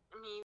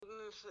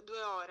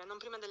 2 ore, non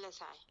prima delle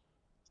 6.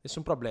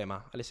 Nessun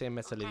problema. Alle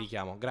 6:30 le Ok.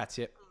 richiamo.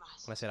 Grazie. Un bacio.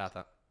 Buona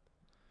serata.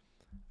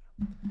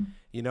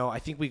 You know, I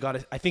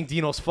think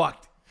Dino's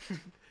fucked.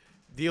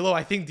 Dilo,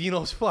 I think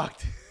Dino's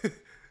fucked.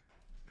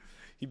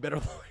 He better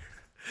lawyer.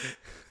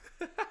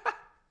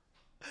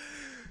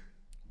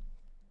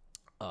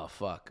 Oh,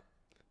 fuck.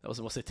 That was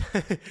the most...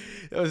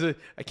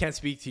 I can't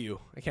speak to you.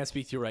 I can't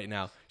speak to you right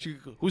now.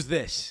 Who's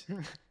this?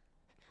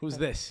 Who's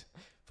this?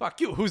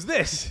 Fuck you. Who's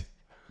this?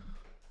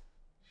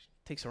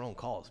 Takes her own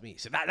calls, me.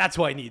 So that's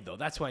what I need, though.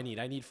 That's what I need.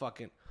 I need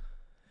fucking...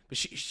 But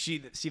she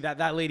see,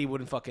 that lady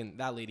wouldn't fucking...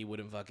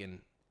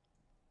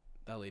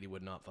 That lady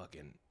would not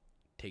fucking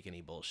take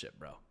any bullshit,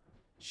 bro.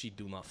 She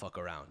do not fuck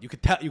around. You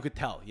could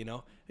tell, you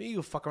know? You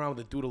could fuck around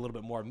with a dude a little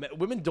bit more.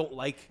 Women don't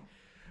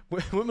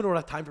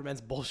have time for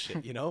men's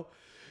bullshit, you know?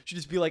 She'd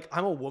just be like,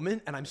 I'm a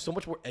woman and I'm so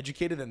much more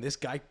educated than this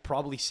guy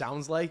probably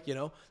sounds like, you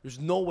know? There's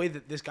no way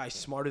that this guy's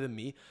smarter than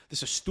me. This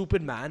is a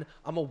stupid man.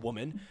 I'm a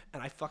woman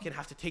and I fucking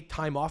have to take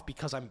time off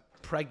because I'm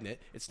pregnant.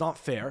 It's not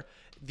fair.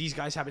 These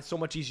guys have it so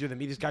much easier than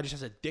me. This guy just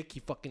has a dick.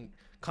 He fucking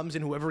comes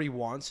in whoever he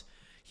wants.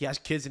 He has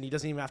kids and he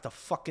doesn't even have to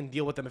fucking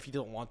deal with them if he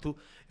doesn't want to.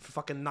 For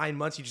fucking 9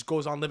 months, he just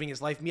goes on living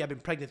his life. Me, I've been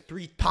pregnant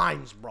 3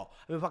 times, bro.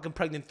 I've been fucking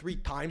pregnant 3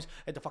 times.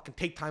 I had to fucking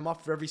take time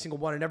off for every single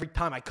one. And every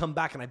time I come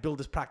back and I build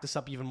this practice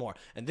up even more.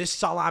 And this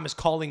Salam is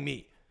calling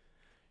me.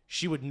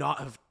 She would not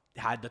have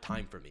had the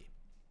time for me.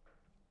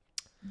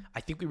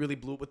 I think we really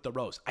blew it with the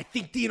rose. I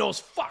think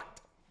Dino's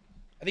fucked.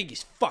 I think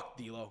he's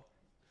fucked, Dilo.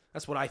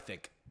 That's what I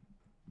think.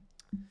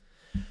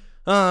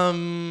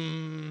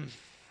 Okay,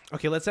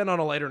 let's end on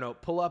a lighter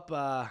note. Pull up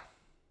a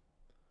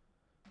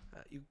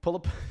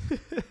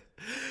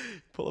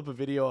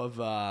video of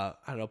I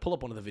don't know, pull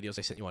up one of the videos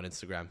I sent you on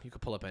Instagram. You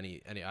could pull up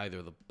either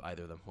of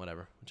them,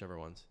 whatever, whichever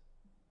ones.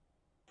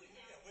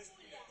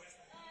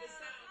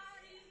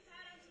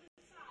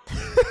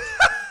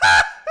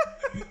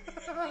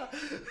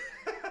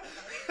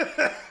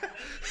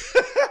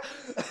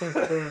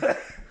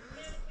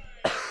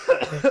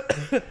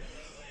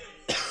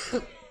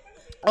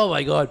 Oh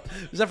my god.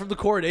 Is that from the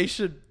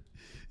coronation?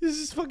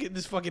 This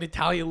fucking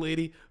Italian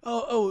lady.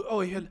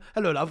 Oh,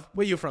 hello, love.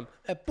 Where you from?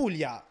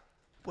 Puglia.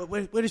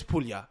 Where is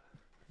Puglia?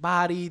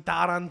 Bari,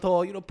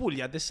 Taranto, you know,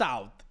 Puglia, the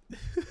south.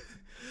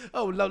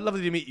 Oh,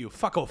 lovely to meet you.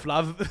 Fuck off,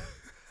 love.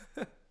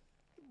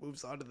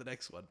 Moves on to the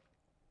next one.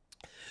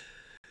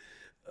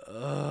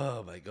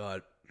 Oh my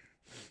god.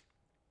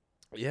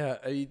 Yeah,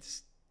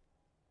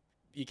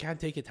 you can't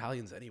take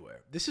Italians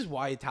anywhere. This is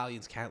why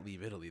Italians can't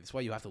leave Italy. This is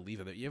why you have to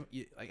leave them.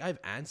 Like I have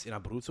aunts in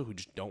Abruzzo who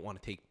just don't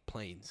want to take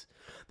planes.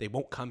 They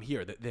won't come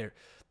here.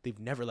 They've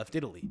never left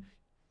Italy,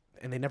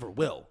 and they never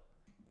will.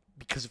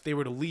 Because if they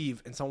were to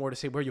leave and someone were to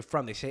say, where are you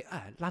from? They say,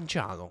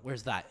 Lanciano.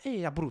 Where's that?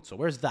 Abruzzo.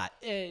 Where's that?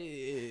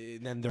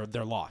 And then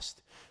they're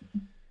lost.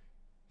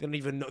 They don't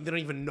even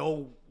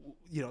know.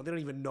 You know, they don't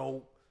even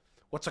know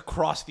what's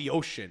across the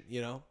ocean.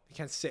 You know, they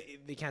can't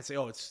say,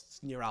 oh, it's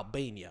near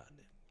Albania.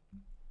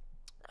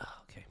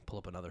 Okay, pull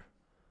up another.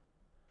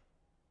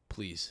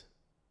 Please.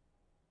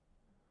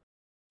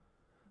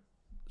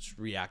 Just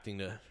reacting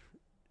to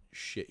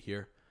shit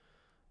here.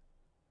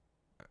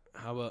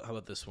 How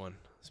about this one?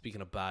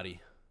 Speaking of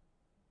body.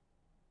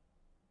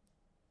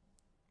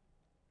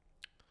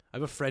 I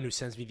have a friend who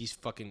sends me these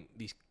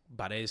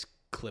Bares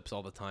clips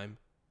all the time.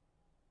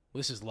 Well,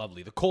 this is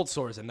lovely. The cold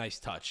sore is a nice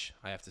touch,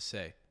 I have to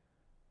say.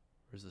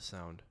 Where's the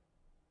sound?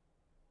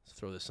 Let's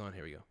throw this on.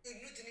 Here we go.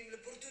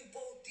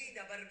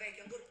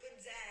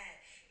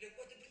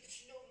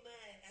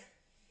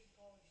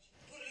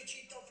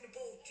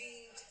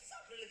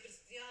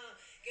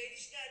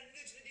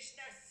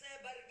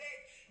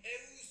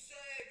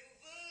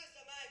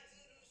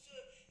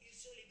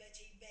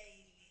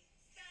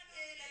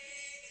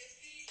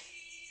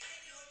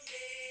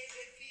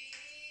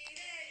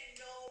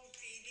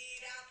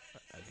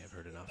 Okay, I've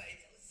heard enough.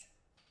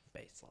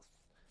 Baseless.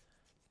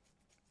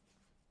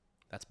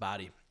 That's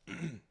body.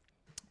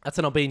 That's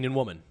an Albanian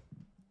woman.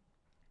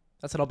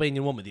 That's an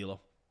Albanian woman, Dilo.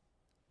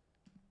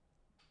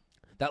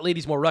 That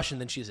lady's more Russian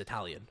than she is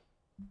Italian.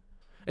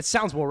 It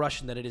sounds more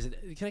Russian than it is.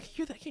 Can I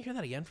hear that? Can you hear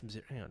that again from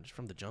hang on, just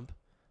from the jump?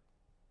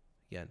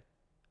 Again.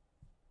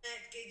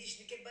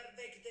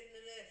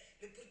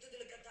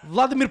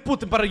 Vladimir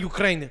Putin para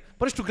Ukraine.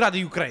 Para što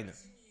grade Ukraine?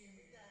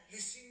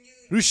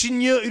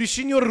 Rushinyor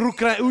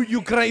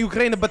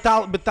Ukraine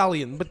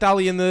battalion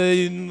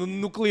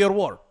nuclear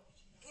war.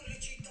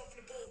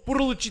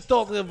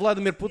 Поручител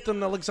Владимир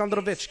Путин Александр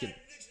Овечкин.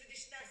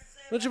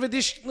 Нужно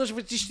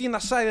идти на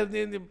сайт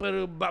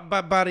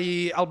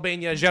Bari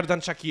Albania Жердан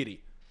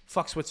Shaqiri.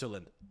 Fuck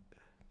Switzerland.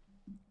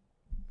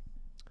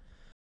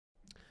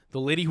 The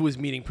lady who was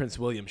meeting Prince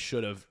William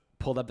should have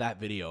pulled up that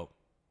video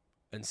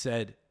and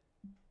said,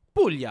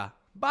 Puglia,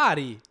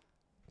 Bari,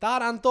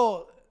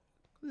 Taranto,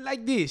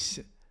 like this.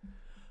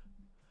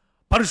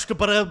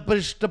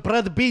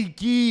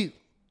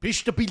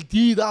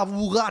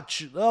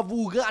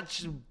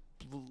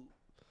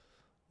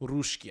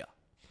 Rushkia.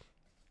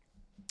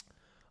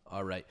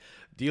 All right,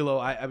 Dilo.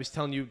 I was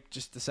telling you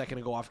just a second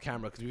ago off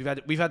camera because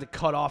we've had to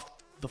cut off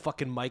the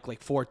fucking mic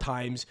like 4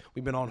 times.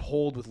 We've been on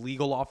hold with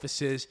legal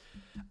offices.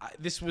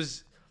 This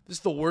is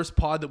the worst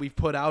pod that we've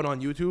put out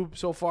on YouTube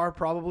so far.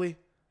 Probably,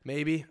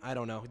 maybe. I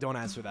don't know. Don't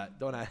answer that.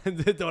 Don't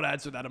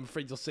answer that. I'm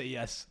afraid you'll say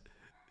yes.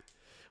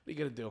 What are you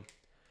gonna do?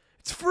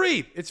 It's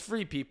free. It's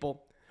free,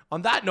 people.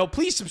 On that note,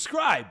 please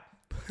subscribe.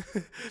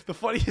 The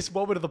funniest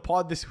moment of the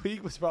pod this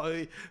week was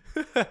probably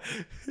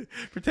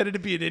pretending to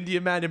be an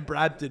Indian man in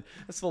Brampton.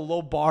 That's the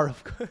low bar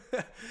of.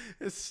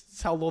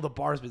 That's how low the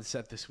bar has been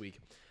set this week.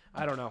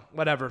 I don't know.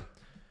 Whatever.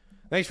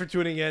 Thanks for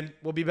tuning in.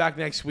 We'll be back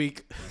next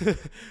week.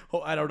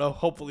 I don't know.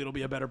 Hopefully it'll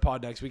be a better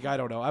pod next week. I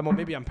don't know.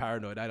 Maybe I'm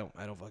paranoid. I don't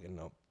fucking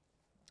know.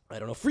 I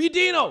don't know. Free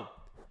Dino.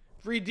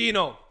 Free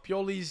Dino.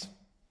 Pioli's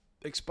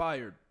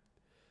expired.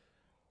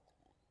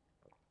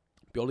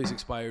 Pioli's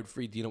expired.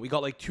 Free Dino. We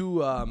got like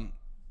two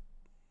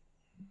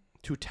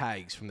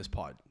tags from this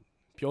pod.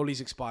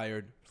 Pioli's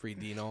expired. Free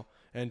Dino.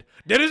 And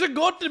there is a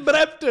goat in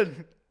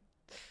Brampton.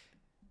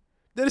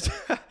 There is.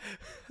 I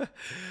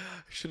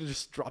should have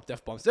just dropped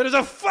F-bombs. There is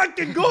a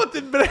fucking goat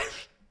in Brampton.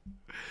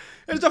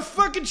 There's a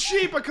fucking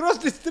sheep across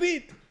the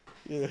street.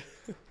 Yeah.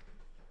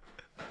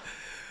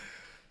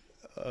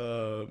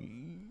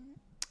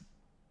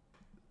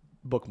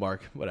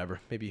 Bookmark, whatever.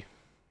 Maybe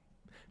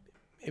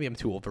I'm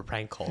too old for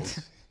prank calls.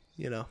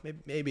 You know,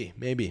 maybe.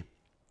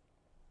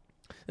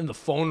 And the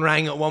phone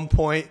rang at one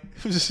point.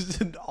 It was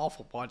just an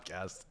awful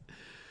podcast.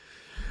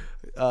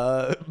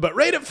 But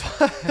rate it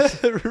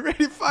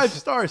 5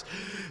 stars.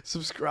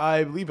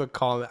 Subscribe, leave a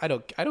comment. I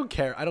don't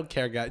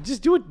care, guys.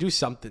 Just do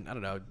something. I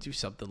don't know. Do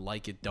something,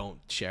 like it, don't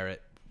share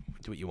it.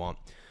 Do what you want.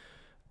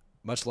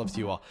 Much love to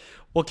you all.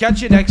 We'll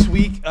catch you next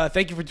week.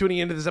 Thank you for tuning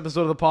into this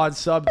episode of the pod.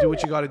 Sub, do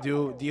what you got to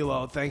do.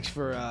 Dilo, thanks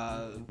for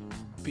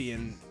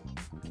being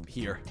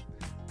here.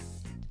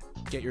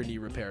 Get your knee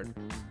repaired.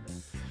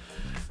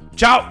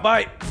 Ciao.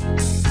 Bye.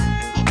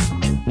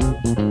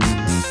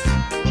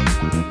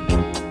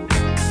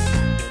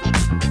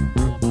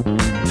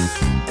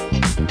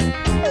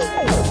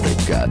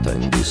 Beccata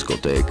in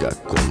discoteca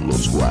con lo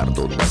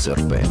sguardo da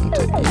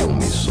serpente, io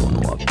mi sono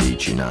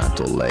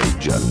avvicinato, lei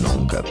già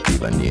non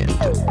capiva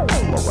niente.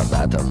 L'ho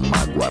guardata,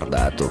 m'ha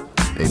guardato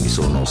e mi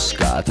sono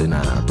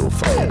scatenato.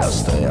 Fred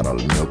Astaire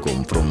al mio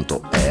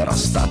confronto era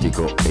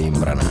statico e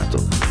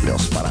imbranato. Le ho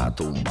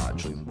sparato un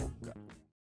bacio in bocca.